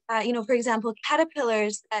understand, for example,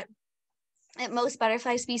 caterpillars that most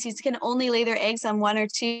butterfly species can only lay their eggs on one or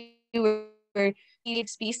two or native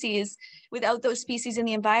species. Without those species in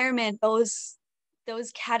the environment, those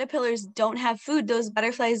caterpillars don't have food. Those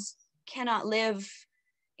butterflies cannot live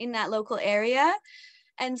in that local area.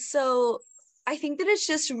 And so I think that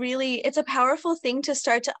it's a powerful thing to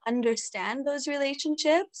start to understand those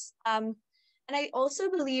relationships. And I also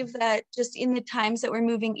believe that just in the times that we're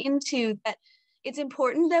moving into, that it's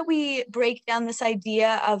important that we break down this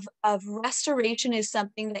idea of restoration is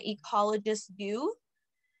something that ecologists do.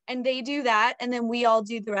 And they do that, and then we all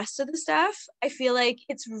do the rest of the stuff. I feel like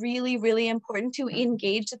it's really, really important to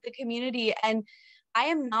engage with the community. And I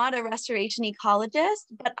am not a restoration ecologist,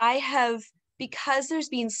 but because there's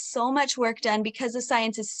been so much work done, because the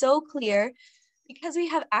science is so clear, because we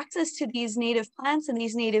have access to these native plants and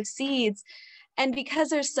these native seeds, and because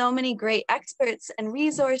there's so many great experts and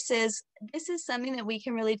resources, this is something that we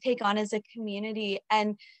can really take on as a community.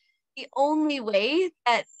 And the only way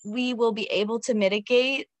that we will be able to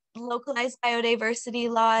mitigate localized biodiversity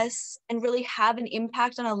loss and really have an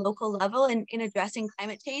impact on a local level in addressing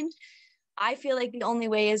climate change, I feel like the only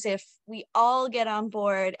way is if we all get on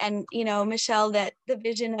board. And, Michelle, that the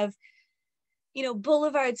vision of,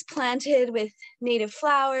 boulevards planted with native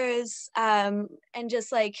flowers, and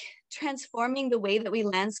just like transforming the way that we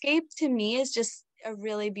landscape, to me is just a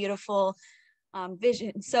really beautiful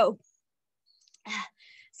vision. So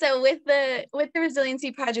with the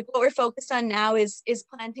Resiliency Project, what we're focused on now is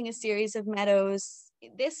planting a series of meadows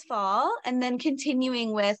this fall, and then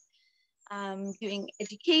continuing with doing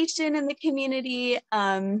education in the community.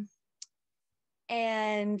 And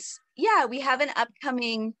yeah, we have an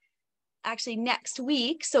upcoming, actually next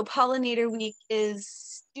week. So Pollinator Week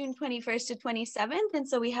is June 21st to 27th. And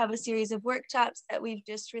so we have a series of workshops that we've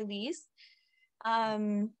just released,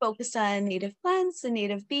 focused on native plants and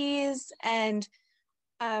native bees. And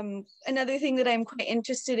another thing that I'm quite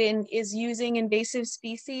interested in is using invasive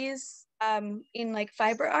species in like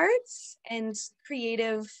fiber arts and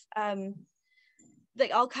creative,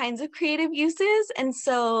 like all kinds of creative uses. And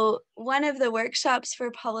so one of the workshops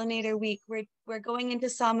for Pollinator Week, we're going into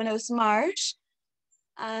Somenos Marsh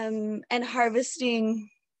and harvesting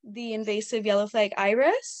the invasive yellow flag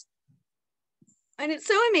iris. And it's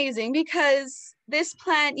so amazing because this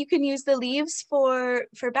plant, you can use the leaves for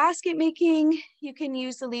basket making. You can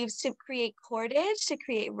use the leaves to create cordage, to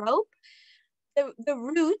create rope. The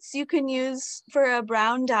roots you can use for a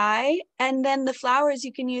brown dye, and then the flowers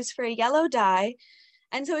you can use for a yellow dye.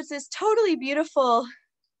 And so it's this totally beautiful,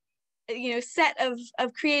 set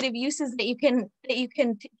of creative uses that you can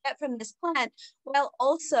get from this plant, while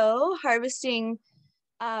also harvesting,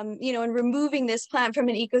 and removing this plant from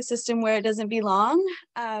an ecosystem where it doesn't belong.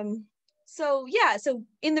 So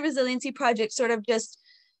in the Resiliency Project, sort of just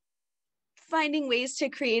finding ways to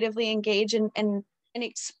creatively engage and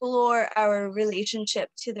explore our relationship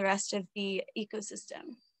to the rest of the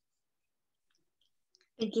ecosystem.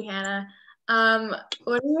 Thank you, Hannah.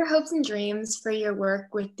 What are your hopes and dreams for your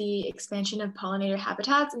work with the expansion of pollinator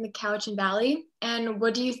habitats in the Cowichan Valley? And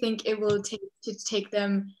what do you think it will take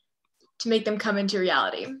to make them come into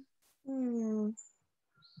reality?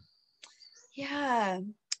 Yeah.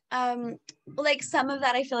 Like some of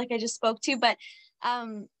that I feel like I just spoke to, but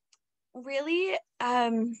really,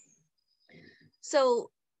 so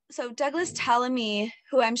Douglas Tallamy,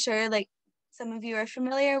 who I'm sure like some of you are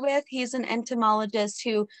familiar with, he's an entomologist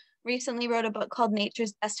who recently wrote a book called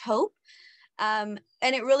Nature's Best Hope. And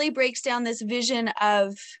it really breaks down this vision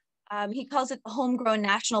of, he calls it the homegrown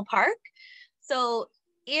national park. So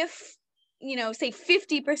if, say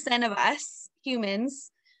 50% of us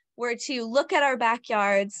humans were to look at our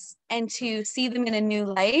backyards and to see them in a new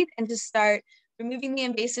light and to start removing the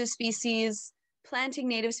invasive species, planting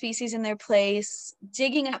native species in their place,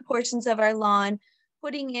 digging up portions of our lawn,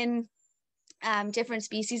 putting in different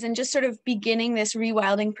species, and just sort of beginning this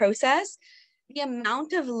rewilding process, the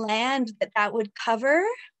amount of land that would cover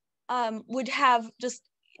would have just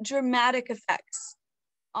dramatic effects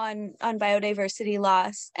on biodiversity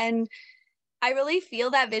loss. And I really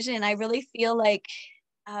feel that vision. I really feel like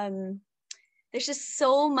there's just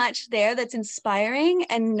so much there that's inspiring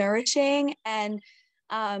and nourishing and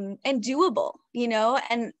doable, you know,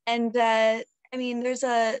 and I mean,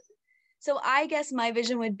 so I guess my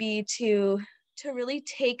vision would be to really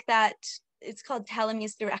take that, it's called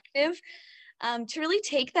Telemy's directive, to really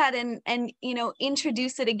take that and you know,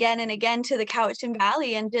 introduce it again and again to the Cowichan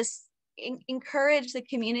Valley and just encourage the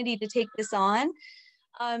community to take this on.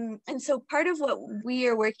 And so part of what we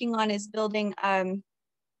are working on is building a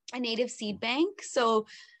native seed bank. So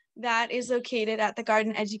that is located at the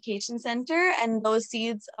Garden Education Center, and those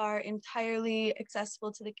seeds are entirely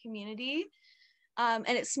accessible to the community. And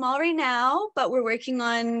it's small right now, but we're working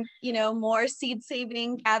on, you know, more seed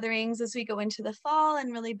saving gatherings as we go into the fall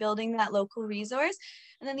and really building that local resource.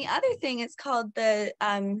 And then the other thing is called the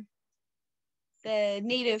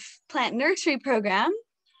Native Plant Nursery Program.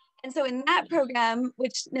 And so in that program,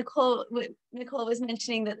 which Nicole was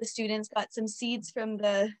mentioning, that the students got some seeds from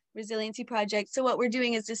the Resiliency Project. So what we're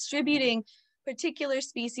doing is distributing particular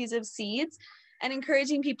species of seeds and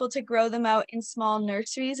encouraging people to grow them out in small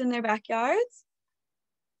nurseries in their backyards.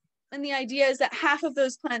 And the idea is that half of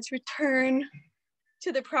those plants return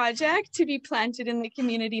to the project to be planted in the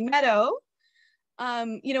community meadow,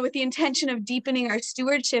 you know, with the intention of deepening our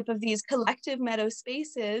stewardship of these collective meadow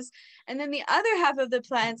spaces. And then the other half of the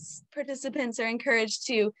participants are encouraged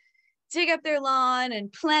to dig up their lawn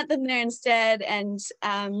and plant them there instead. And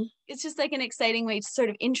it's just like an exciting way to sort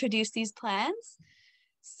of introduce these plants.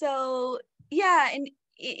 So yeah, and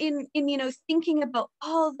in you know, thinking about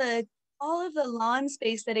all of the lawn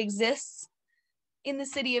space that exists in the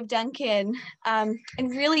city of Duncan, and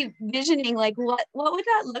really visioning like what would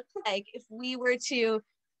that look like if we were to,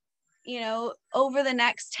 you know, over the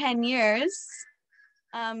next 10 years,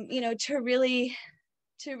 you know, to really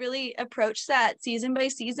approach that season by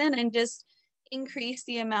season and just increase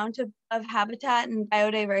the amount of habitat and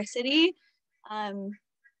biodiversity.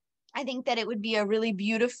 I think that it would be a really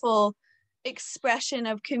beautiful expression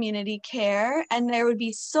of community care, and there would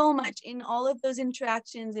be so much in all of those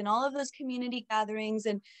interactions, in all of those community gatherings,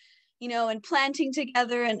 and you know, and planting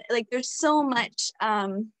together, and like there's so much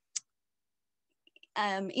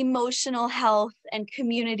emotional health and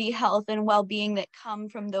community health and well-being that come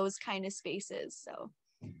from those kind of spaces. So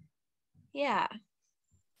yeah.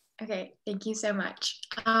 Okay, thank you so much.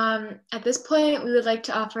 At this point, we would like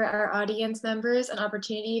to offer our audience members an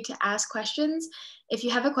opportunity to ask questions. If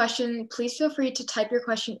you have a question, please feel free to type your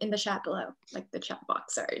question in the chat below, like the chat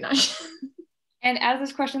box, sorry, not. And as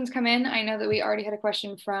those questions come in, I know that we already had a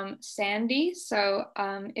question from Sandy. So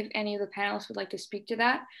if any of the panelists would like to speak to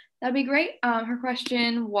that, that'd be great. Her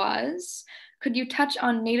question was, could you touch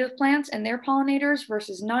on native plants and their pollinators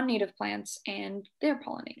versus non-native plants and their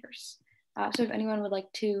pollinators? So if anyone would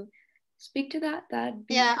like to speak to that, that'd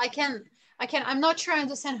be... Yeah, I can. I'm not sure I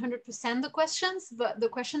understand 100% the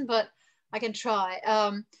question, but I can try.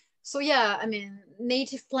 So yeah, I mean,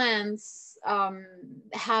 native plants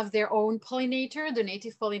have their own pollinator, the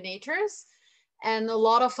native pollinators, and a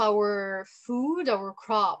lot of our food, our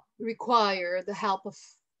crop require the help of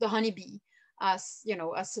the honeybee as, you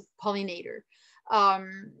know, as a pollinator.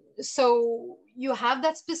 So you have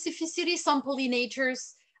that specificity. Some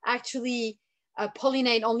pollinators actually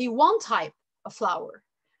pollinate only one type of flower.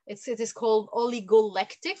 It is called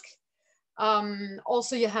oligolectic.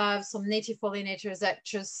 Also, you have some native pollinators that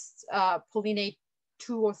just pollinate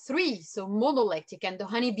 2 or 3, so monolectic, and the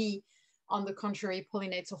honeybee, on the contrary,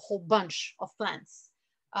 pollinates a whole bunch of plants.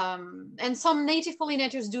 And some native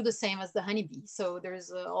pollinators do the same as the honeybee. So there's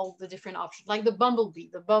all the different options, like the bumblebee.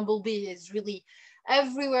 The bumblebee is really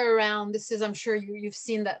everywhere around. This is, I'm sure you've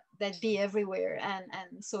seen that bee everywhere,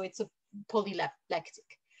 and so it's a polylactic.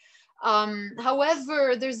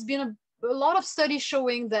 However, there's been a lot of studies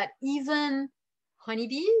showing that even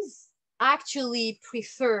honeybees actually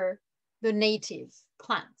prefer the native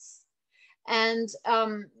plants. And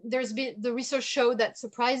there's been, the research showed that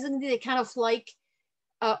surprisingly, they kind of like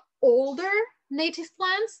older native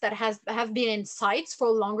plants that have been in sites for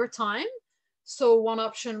a longer time. So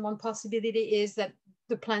one possibility is that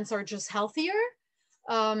the plants are just healthier,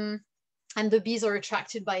 and the bees are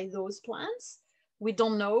attracted by those plants. We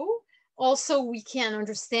don't know. Also, we can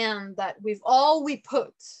understand that with all we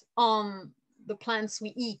put on the plants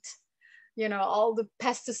we eat, you know, all the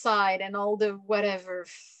pesticide and all the whatever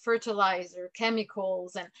fertilizer,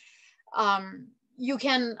 chemicals, and I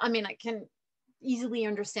can easily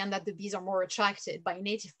understand that the bees are more attracted by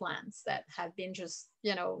native plants that have been just,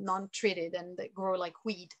 you know, non-treated and that grow like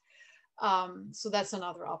weed. So that's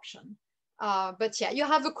another option. But yeah, you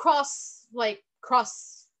have a cross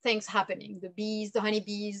things happening. The bees, the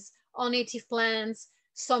honeybees on native plants,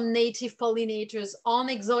 some native pollinators on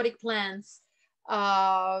exotic plants.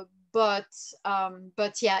 But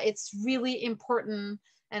yeah, it's really important.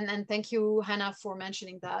 And thank you, Hannah, for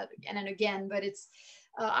mentioning that again and again. But it's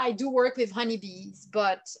I do work with honeybees,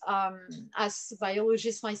 but as a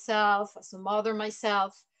biologist myself, as a mother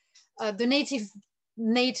myself, the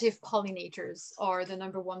native pollinators are the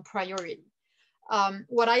 #1 priority.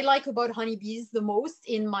 What I like about honeybees the most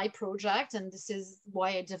in my project, and this is why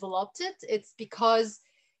I developed it, it's because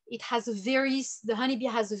it has the honeybee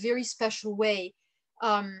has a very special way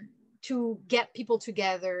to get people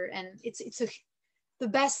together, and it's the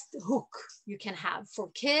best hook you can have for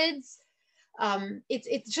kids.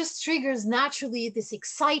 It just triggers naturally this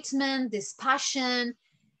excitement, this passion.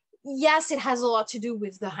 Yes, it has a lot to do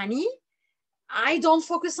with the honey. I don't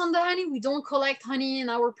focus on the honey. We don't collect honey in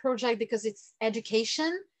our project because it's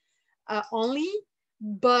education only.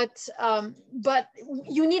 But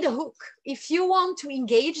you need a hook if you want to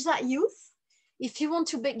engage that youth. If you want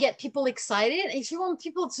to get people excited, if you want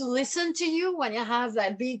people to listen to you when you have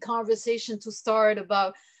that big conversation to start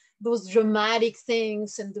about those dramatic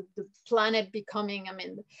things and the planet becoming, I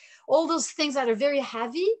mean, all those things that are very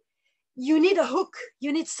heavy, you need a hook.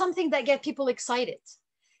 You need something that gets people excited.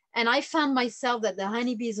 And I found myself that the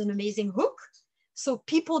honeybee is an amazing hook. So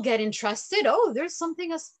people get interested. Oh, there's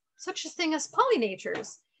such a thing as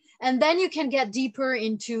pollinators. And then you can get deeper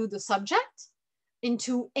into the subject,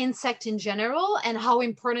 into insect in general, and how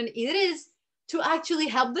important it is to actually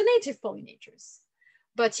help the native pollinators.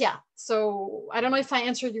 But yeah, so I don't know if I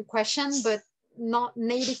answered your question, but not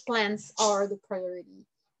native plants are the priority.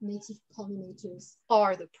 Native pollinators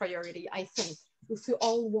are the priority, I think, if we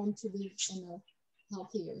all want to live on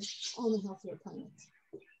a healthier planet.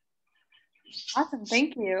 Awesome,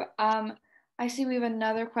 thank you. I see we have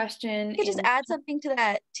another question. I could just add something to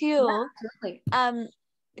that too. Yeah, absolutely.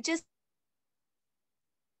 Just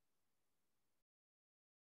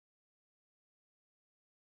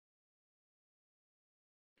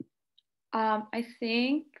I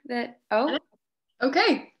think that, oh.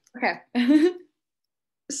 Okay. Okay.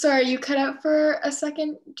 Sorry, you cut out for a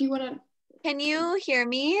second. Do you want to? Can you hear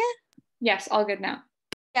me? Yes, all good now.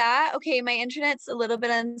 Yeah, okay, my internet's a little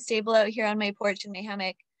bit unstable out here on my porch in my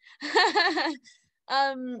hammock.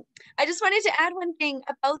 I just wanted to add one thing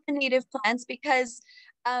about the native plants because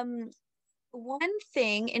one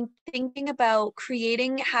thing in thinking about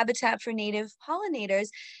creating habitat for native pollinators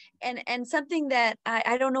and something that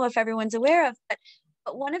I don't know if everyone's aware of, but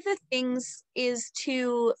one of the things is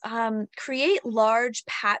to create large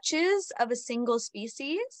patches of a single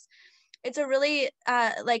species. It's a really,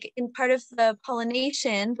 like in part of the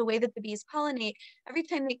pollination, the way that the bees pollinate, every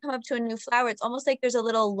time they come up to a new flower, it's almost like there's a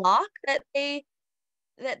little lock that they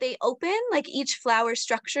open, like each flower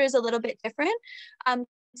structure is a little bit different.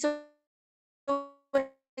 So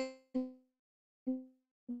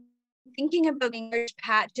thinking about large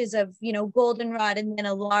patches of, goldenrod and then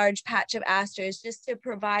a large patch of asters, just to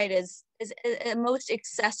provide as a most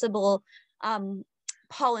accessible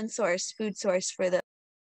pollen source, food source for the.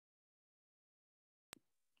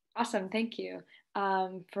 Awesome, thank you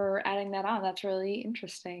for adding that on. That's really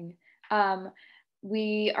interesting.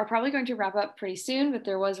 We are probably going to wrap up pretty soon, but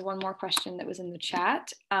there was one more question that was in the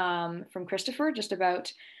chat from Christopher, just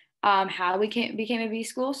about how we became a bee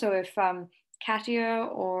school. So if Katia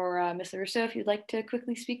or Ms. Larissa, if you'd like to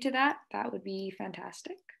quickly speak to that, that would be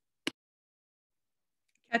fantastic.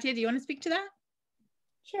 Katia, do you want to speak to that?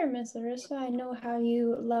 Sure, Ms. Larissa. I know how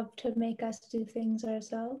you love to make us do things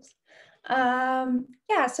ourselves.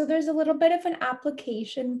 Yeah, so there's a little bit of an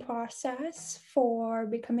application process for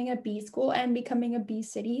becoming a bee school and becoming a bee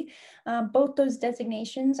city. Both those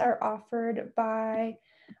designations are offered by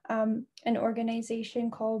an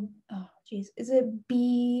organization called, is it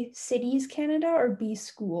Bee Cities Canada or Bee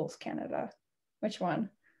Schools Canada? Which one?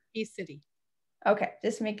 Bee City. Okay,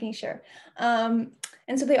 just making sure.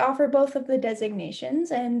 And so they offer both of the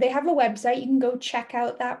designations and they have a website. You can go check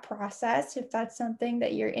out that process if that's something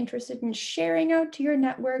that you're interested in sharing out to your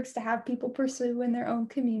networks to have people pursue in their own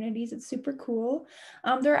communities. It's super cool.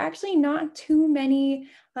 There are actually not too many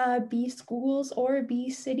bee schools or bee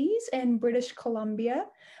cities in British Columbia.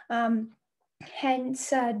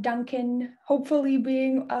 Hence Duncan hopefully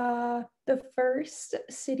being the first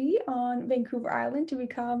city on Vancouver Island to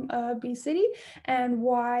become a bee city, and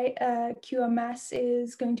why QMS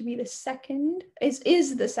is going to be the second,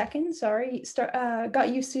 is the second, sorry,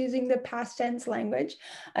 got used to using the past tense language,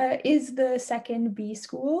 is the second bee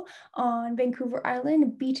school on Vancouver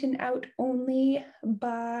Island, beaten out only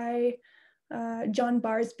by John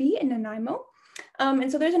Barsby in Nanaimo.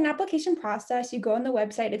 And so there's an application process. You go on the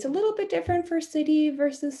website. It's a little bit different for city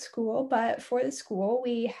versus school, but for the school,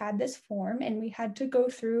 we had this form and we had to go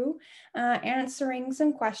through answering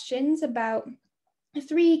some questions about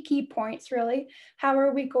 3 key points, really. How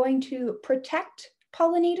are we going to protect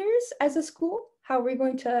pollinators as a school? How are we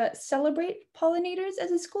going to celebrate pollinators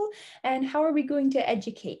as a school? And how are we going to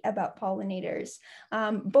educate about pollinators,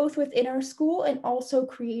 both within our school and also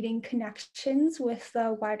creating connections with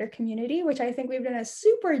the wider community, which I think we've done a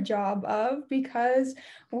super job of because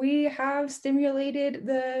we have stimulated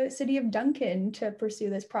the city of Duncan to pursue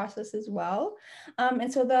this process as well.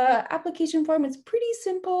 And so the application form is pretty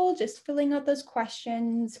simple, just filling out those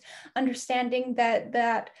questions, understanding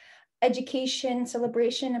that education,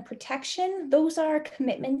 celebration, and protection, those are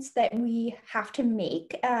commitments that we have to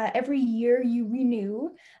make. Every year you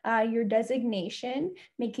renew your designation,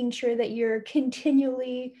 making sure that you're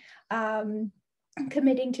continually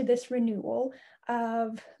committing to this renewal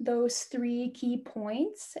of those 3 key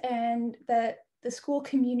points, and that the school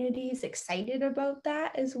community is excited about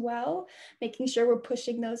that as well, making sure we're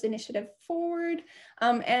pushing those initiatives forward.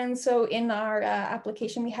 And so in our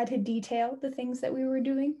application, we had to detail the things that we were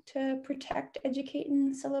doing to protect, educate,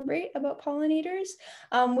 and celebrate about pollinators,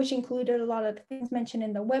 which included a lot of the things mentioned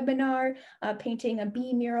in the webinar, painting a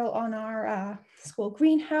bee mural on our school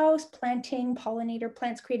greenhouse, planting pollinator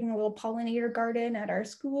plants, creating a little pollinator garden at our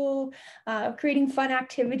school, creating fun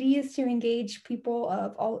activities to engage people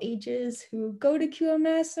of all ages who go to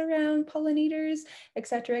QMS around pollinators, et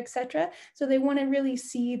cetera, et cetera. So they want to really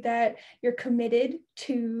see that you're committed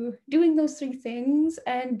to doing those 3 things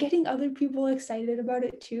and getting other people excited about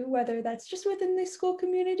it too, whether that's just within the school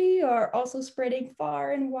community or also spreading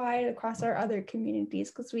far and wide across our other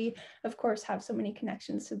communities, because we, of course, have so many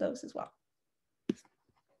connections to those as well.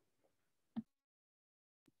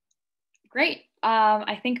 Great.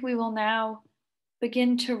 I think we will now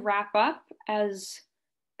begin to wrap up as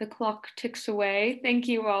the clock ticks away. Thank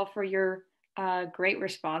you all for your great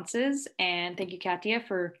responses. And thank you, Katia,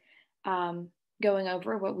 for going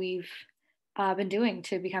over what we've been doing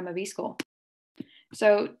to become a bee school.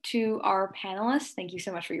 So to our panelists, thank you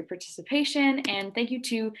so much for your participation. And thank you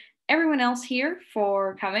to everyone else here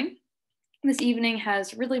for coming. This evening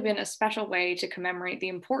has really been a special way to commemorate the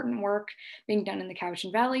important work being done in the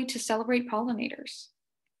Cowichan Valley to celebrate pollinators.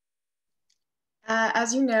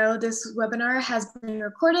 As you know, this webinar has been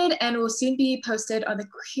recorded and will soon be posted on the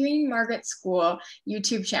Queen Margaret School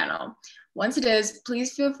YouTube channel. Once it is,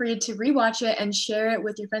 please feel free to rewatch it and share it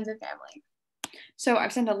with your friends and family. So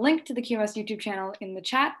I've sent a link to the QMS YouTube channel in the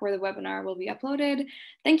chat where the webinar will be uploaded.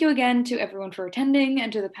 Thank you again to everyone for attending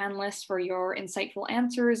and to the panelists for your insightful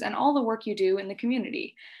answers and all the work you do in the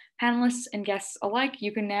community. Panelists and guests alike,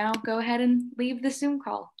 you can now go ahead and leave the Zoom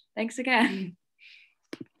call. Thanks again.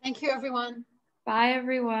 Thank you, everyone. Bye,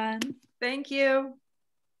 everyone. Thank you.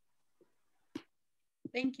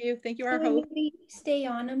 Thank you. Thank you, our Can host. we stay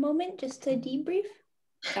on a moment just to debrief?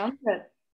 Sounds good.